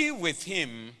will be with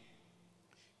him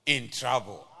in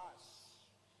trouble.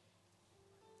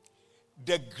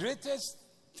 The greatest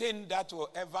thing that will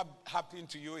ever happen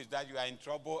to you is that you are in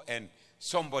trouble and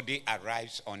somebody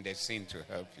arrives on the scene to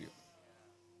help you.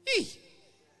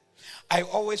 I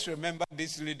always remember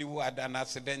this lady who had an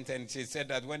accident, and she said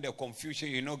that when the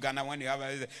confusion, Ghana, when you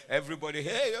have everybody,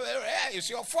 hey,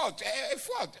 it's your fault, hey,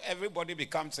 fault. Everybody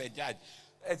becomes a judge.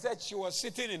 I said she was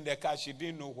sitting in the car, she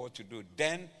didn't know what to do.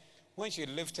 Then, when she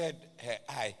lifted her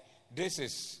eye, this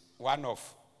is one of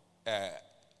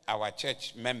our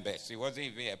church members. He wasn't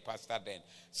even a pastor then,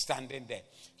 standing there.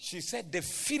 She said the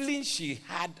feeling she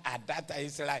had at that time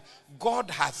is like, God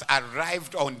has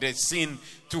arrived on the scene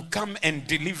to come and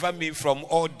deliver me from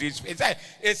all this.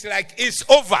 It's like it's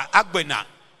over. Agbena.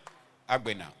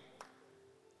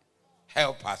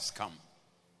 Help has come.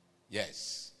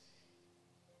 Yes.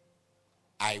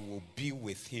 I will be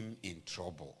with him in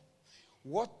trouble.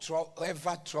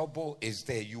 Whatever trouble is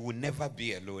there, you will never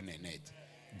be alone in it.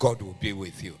 God will be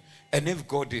with you. And if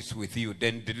God is with you,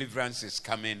 then deliverance is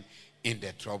coming in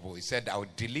the trouble. He said, I'll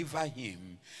deliver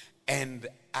him and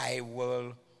I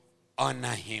will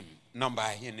honor him. Number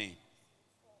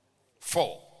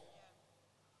 4.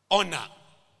 Honor.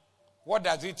 What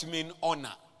does it mean,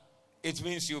 honor? It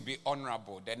means you'll be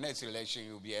honorable. The next election,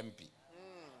 you'll be MP.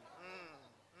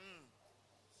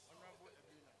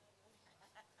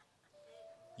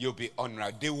 You'll be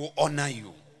honored. They will honor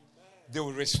you. They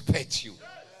will respect you.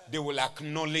 They will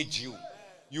acknowledge you.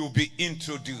 You will be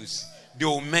introduced. They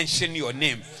will mention your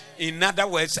name. In other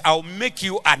words, I'll make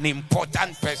you an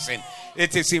important person.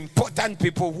 It is important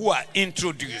people who are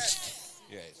introduced.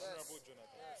 Yes.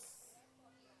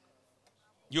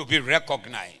 You'll be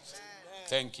recognized.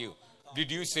 Thank you.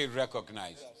 Did you say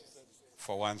recognized?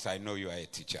 For once, I know you are a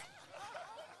teacher.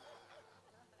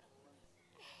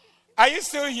 Are you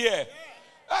still here?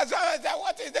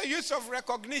 What is the use of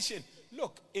recognition?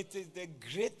 Look, it is the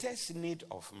greatest need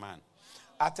of man.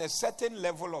 At a certain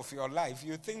level of your life,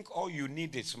 you think all you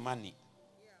need is money.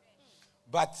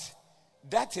 But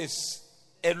that is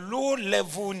a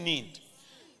low-level need.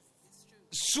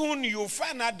 Soon you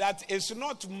find out that it's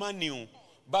not money,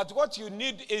 but what you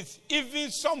need is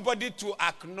even somebody to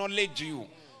acknowledge you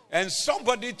and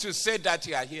somebody to say that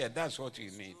you are here. That's what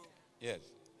you need. Yes.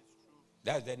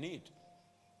 That's the need.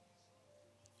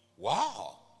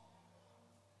 Wow.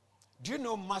 Do you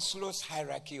know Maslow's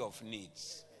hierarchy of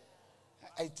needs?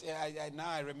 Now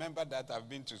I remember that I've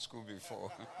been to school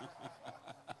before.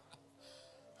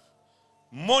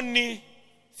 Money,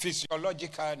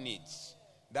 physiological needs.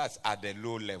 That's at the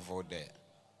low level there.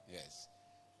 Yes.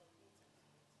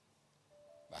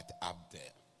 But up there,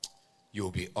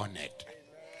 you'll be honored.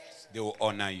 They will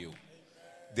honor you.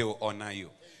 They will honor you.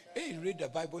 Hey, read the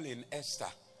Bible in Esther.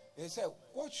 They said,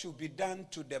 what should be done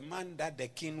to the man that the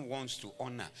king wants to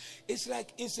honor? It's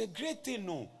like, it's a great thing,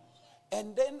 no?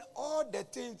 And then all the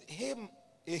things,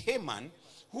 Haman,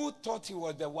 who thought he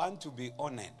was the one to be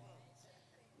honored,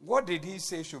 what did he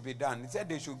say should be done? He said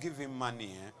they should give him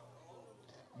money.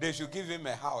 They should give him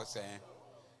a house.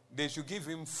 They should give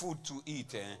him food to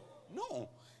eat. No.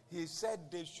 He said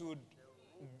they should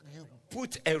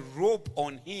put a rope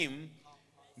on him,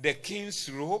 the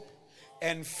king's rope,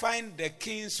 and find the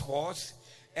king's horse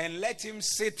and let him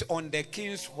sit on the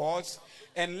king's horse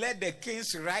and let the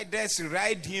king's riders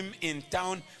ride him in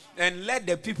town and let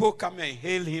the people come and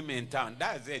hail him in town.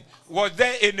 That's it. Was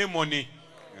there any money?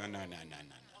 No.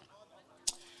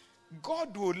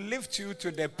 God will lift you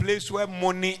to the place where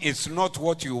money is not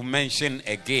what you mention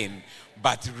again,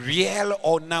 but real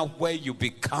honor where you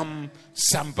become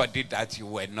somebody that you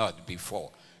were not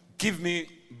before. Give me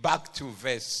back to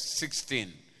verse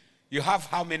 16. You have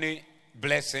how many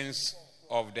blessings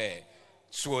of the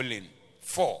swollen?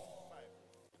 4.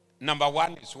 Number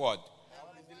 1 is what?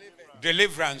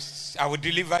 Deliverance. I will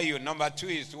deliver you. Number 2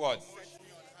 is what?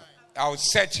 I will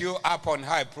set you up on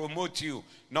high, promote you.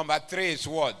 Number 3 is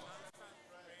what?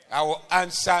 I will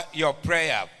answer your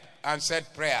prayer. Answered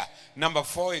prayer. Number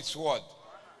 4 is what?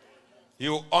 He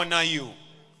will honor you.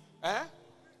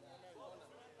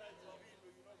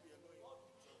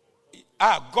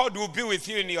 God will be with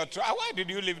you in your trouble. Why did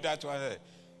you leave that one?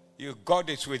 God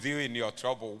is with you in your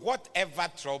trouble. Whatever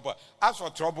trouble. As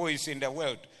for trouble is in the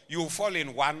world, you will fall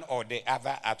in one or the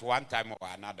other at one time or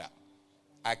another.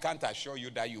 I can't assure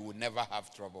you that you will never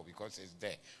have trouble because it's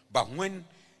there. But when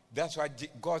That's why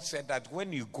God said that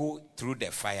when you go through the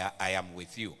fire, I am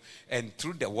with you. And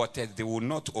through the waters, they will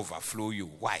not overflow you.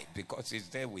 Why? Because it's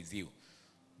there with you.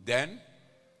 Then,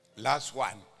 last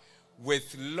one.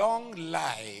 With long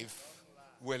life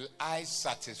will I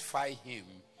satisfy him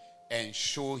and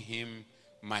show him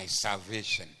my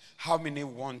salvation. How many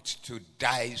want to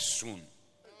die soon?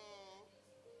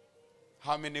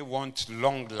 How many want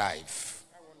long life?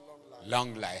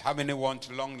 Long life. How many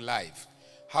want long life?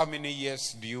 How many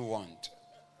years do you want?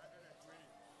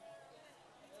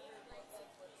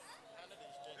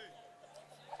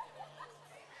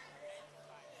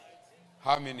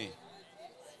 How many?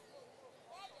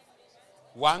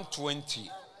 120.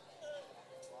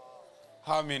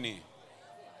 How many?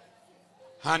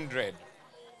 100.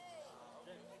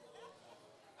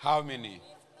 How many?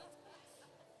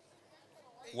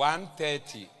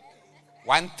 130.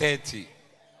 130.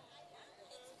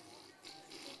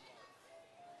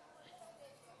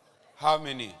 How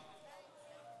many?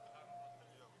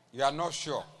 You are not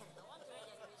sure.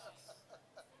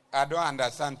 I don't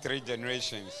understand 3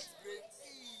 generations.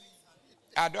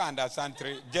 I don't understand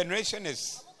 3. Generation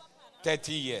is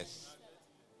 30 years.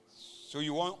 So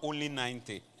you want only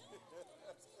 90.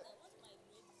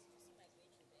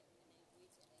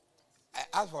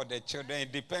 As for the children,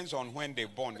 it depends on when they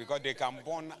born, because they can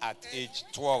born at age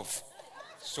 12.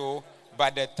 So by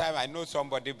the time I know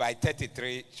somebody by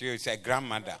 33, she is a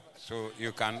grandmother. So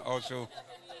you can also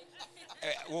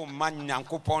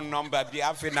number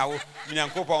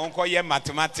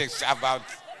mathematics about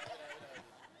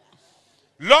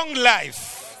long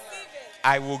life.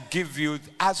 I will give you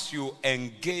as you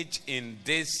engage in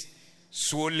this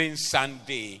swollen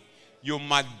Sunday. You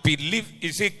must believe.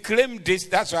 You see, claim this.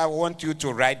 That's why I want you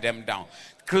to write them down.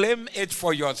 Claim it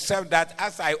for yourself that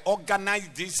as I organize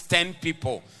these 10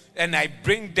 people and I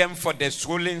bring them for the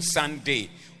swollen Sunday,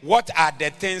 what are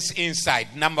the things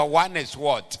inside? Number 1 is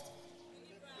what?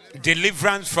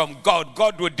 Deliverance from God.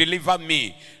 God will deliver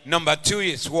me. Number 2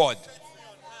 is what?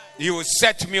 He will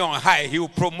set me on high. He will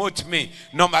promote me.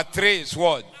 Number 3 is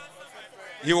what?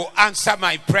 He will answer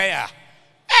my prayer.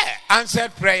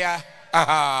 Answered prayer.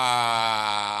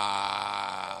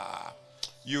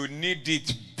 You need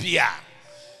it beer.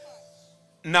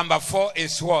 Number 4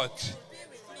 is what?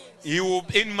 He will,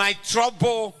 in my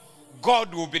trouble,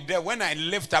 God will be there. When I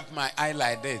lift up my eye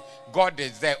like this, God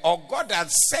is there. Or God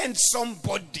has sent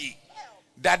somebody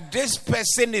that this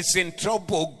person is in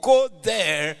trouble. Go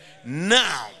there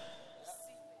now.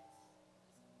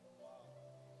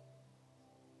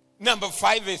 Number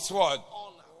 5 is what?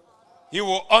 He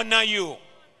will honor you.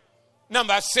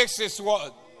 Number 6 is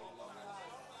what?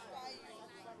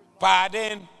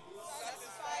 Pardon?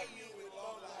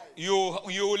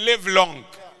 You live long.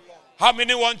 How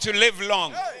many want to live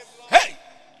long? Hey!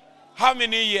 How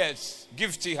many years?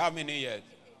 Gifty, how many years?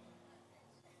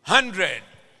 100.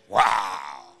 Wow.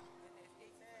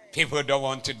 People don't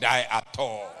want to die at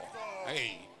all.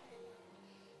 Hey.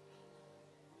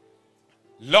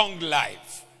 Long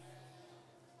life.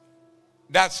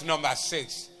 That's number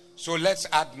 6. So let's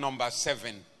add number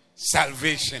 7.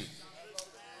 Salvation.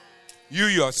 You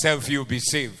yourself, you'll be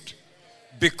saved.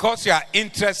 Because you are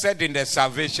interested in the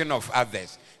salvation of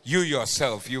others, you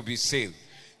yourself, you'll be saved.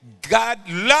 God,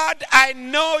 Lord, I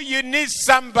know you need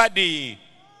somebody.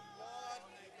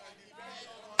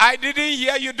 I didn't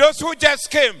hear you. Those who just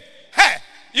came, hey,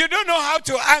 you don't know how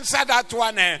to answer that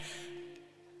one.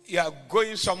 You are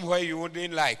going somewhere you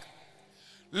wouldn't like.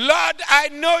 Lord, I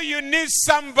know you need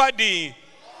somebody.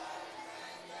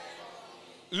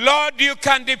 Lord, you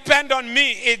can depend on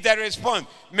me is the response.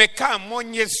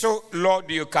 So,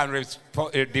 Lord, you can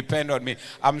depend on me.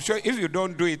 I'm sure if you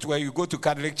don't do it when you go to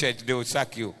Catholic Church, they will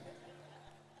sack you.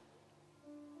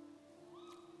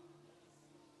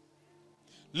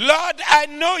 Lord, I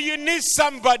know you need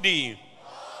somebody.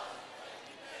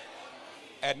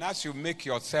 And as you make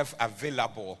yourself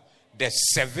available, the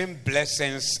 7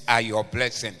 blessings are your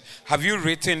blessing. Have you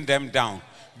written them down?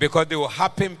 Because they will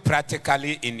happen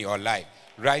practically in your life.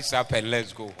 Rise up and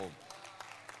let's go home.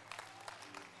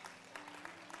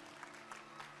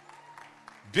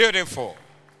 Beautiful.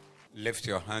 Lift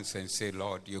your hands and say,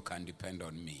 Lord, you can depend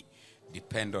on me.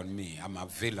 Depend on me. I'm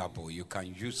available. You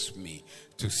can use me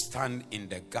to stand in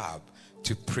the gap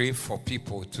to pray for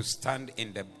people, to stand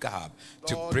in the gap,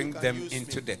 to Lord, bring you can them use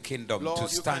into me. the kingdom, Lord, to you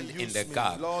stand can in use the me.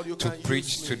 gap, Lord, you to can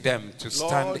preach use to me. them, to Lord,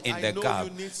 stand in I the know gap,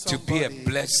 you need to be a somebody.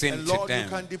 blessing And to Lord, you them,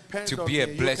 can depend to on be a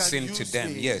me. You blessing can to use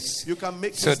them, me. yes, You can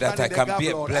make so me that stand I in the can gap, be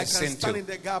a Lord. I blessing can stand to in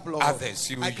the gap, Lord. others.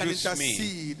 You will I can use me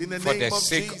intercede in the for name the of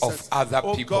sake Jesus. of other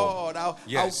Oh people. God,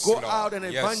 Yes, I'll go Lord. out and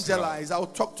Yes, evangelize. Lord. I'll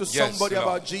talk to Yes, somebody Lord.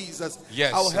 about Jesus.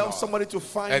 Yes, I'll help Lord. somebody to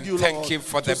find And you, thank Lord. you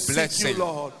for to the seek blessing. you,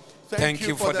 Lord. Thank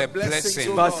you for the blessing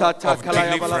oh God. of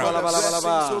Thank you for the deliverance.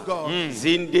 blessings, oh God.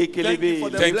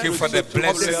 Thank you for the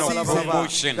blessing of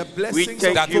promotion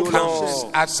that comes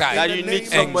as I That you need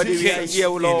somebody engage here,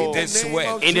 Lord. in this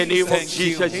work. In the name of Thank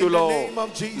Jesus, you. you Lord.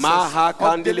 Maha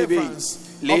Kandelebi.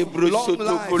 Lebru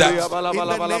soto kule bala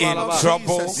bala bala in bala.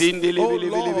 trouble,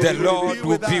 the Lord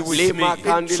will be with me. He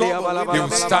will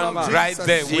stand right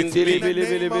there with me.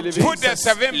 Put the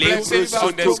 7 blessings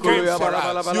on the screen for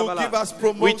us. You give us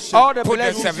promotion. With all the Put the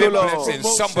blessings, 7 Lord.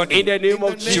 blessings. Somebody In the name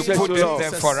of you Jesus, put them Lord.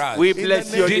 there for us. We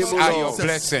bless your name, These are your Lord.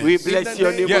 blessings. We bless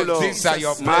your name, Yes, Lord. these are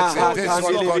your blessings. This is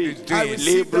what God is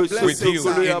doing with you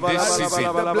in this season.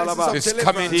 It's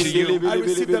coming to you.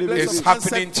 It's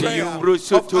happening to you.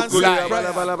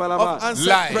 Any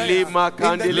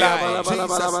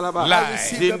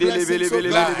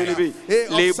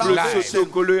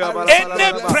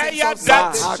prayer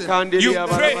that you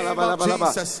pray,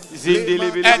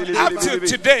 and up to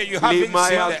today you haven't seen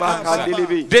the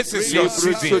answer. This is your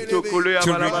season to release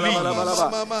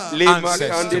answers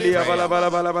to prayer.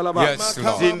 Yes,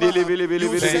 Lord.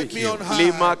 Thank you.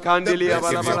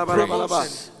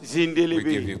 We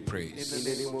give you praise. In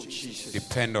the name of Jesus.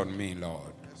 Depend on me,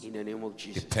 Lord. In the name of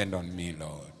Jesus. Depend on me,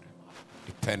 Lord.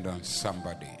 Depend on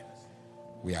somebody.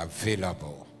 We are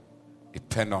available.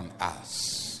 Depend on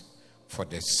us for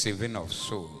the saving of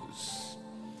souls,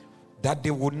 that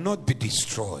they will not be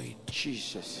destroyed,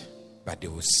 Jesus. but they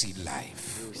will see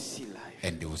life. They will see life.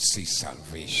 And they will see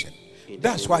salvation.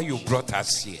 That's why you brought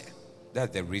us here.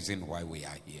 That's the reason why we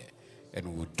are here.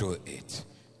 And we'll do it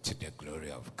to the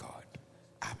glory of God.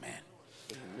 Amen.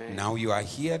 Amen. Now you are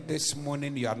here this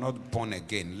morning. You are not born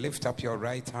again. Lift up your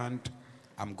right hand.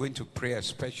 I'm going to pray a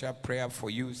special prayer for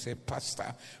you. Say,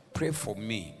 Pastor, pray for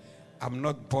me. I'm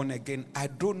not born again. I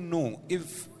don't know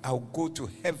if I'll go to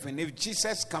heaven. If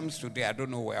Jesus comes today, I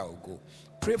don't know where I'll go.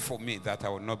 Pray for me that I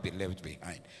will not be left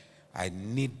behind. I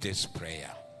need this prayer.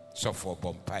 So for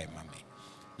Bompai, Mami.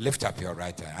 Lift up your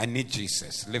right hand. I need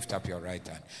Jesus. Lift up your right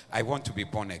hand. I want to be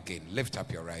born again. Lift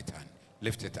up your right hand.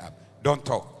 Lift it up. Don't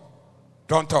talk.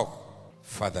 Don't talk.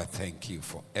 Father, thank you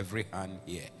for every hand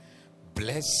here.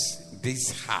 Bless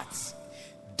these hearts.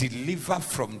 Deliver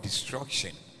from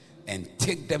destruction and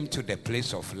take them to the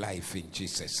place of life in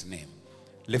Jesus' name.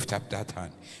 Lift up that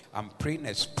hand. I'm praying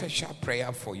a special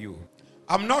prayer for you.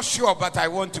 I'm not sure, but I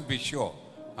want to be sure.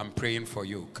 I'm praying for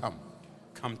you. Come.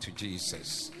 Come to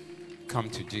Jesus. Come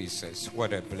to Jesus.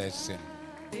 What a blessing.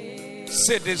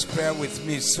 Say this prayer with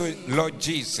me. So, Lord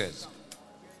Jesus,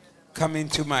 come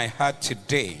into my heart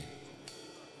today.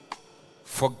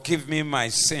 Forgive me my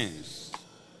sins.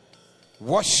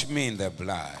 Wash me in the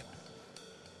blood.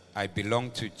 I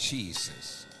belong to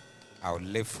Jesus. I'll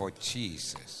live for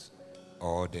Jesus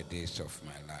all the days of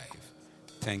my life.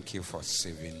 Thank you for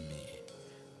saving me.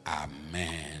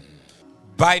 Amen.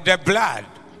 By the blood,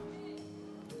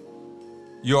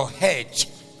 your hedge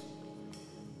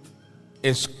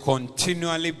is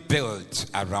continually built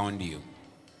around you.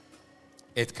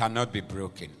 It cannot be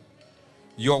broken.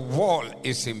 Your wall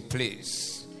is in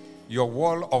place. Your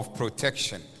wall of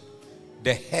protection.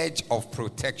 The hedge of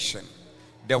protection.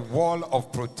 The wall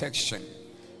of protection.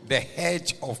 The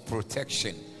hedge of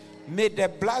protection. May the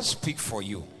blood speak for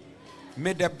you.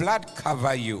 May the blood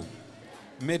cover you.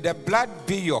 May the blood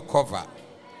be your cover.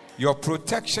 Your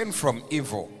protection from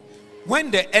evil.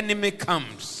 When the enemy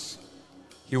comes,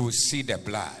 he will see the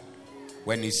blood.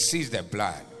 When he sees the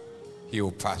blood, he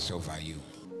will pass over you.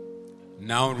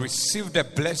 Now receive the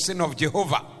blessing of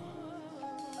Jehovah.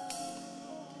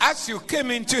 As you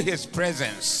came into his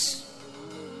presence,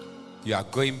 you are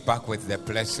going back with the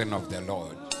blessing of the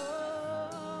Lord.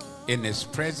 In his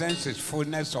presence is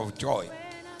fullness of joy.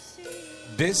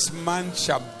 This month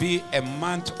shall be a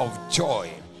month of joy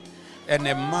and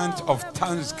a month of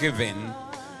thanksgiving,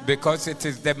 because it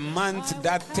is the month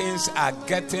that things are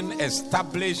getting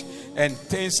established and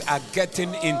things are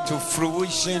getting into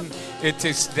fruition. It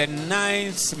is the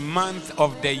 9th month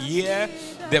of the year,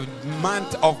 the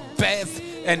month of birth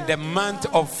and the month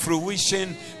of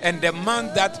fruition, and the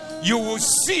month that you will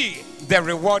see the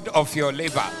reward of your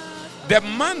labor. The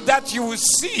month that you will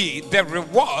see the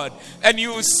reward and you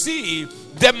will see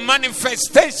the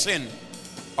manifestation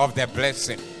of the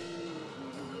blessing.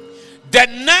 The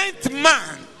 9th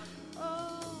month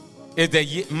is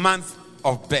the month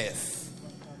of birth.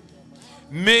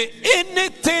 May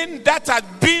anything that has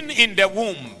been in the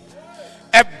womb,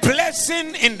 a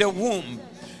blessing in the womb,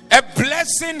 a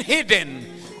blessing hidden,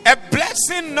 a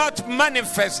blessing not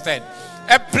manifested,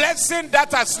 a blessing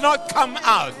that has not come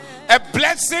out, a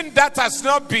blessing that has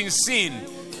not been seen,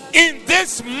 in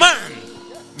this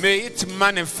month, may it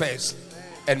manifest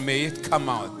and may it come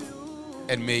out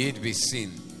and may it be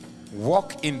seen.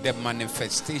 Walk in the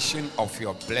manifestation of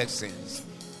your blessings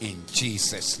in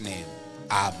Jesus' name.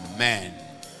 Amen.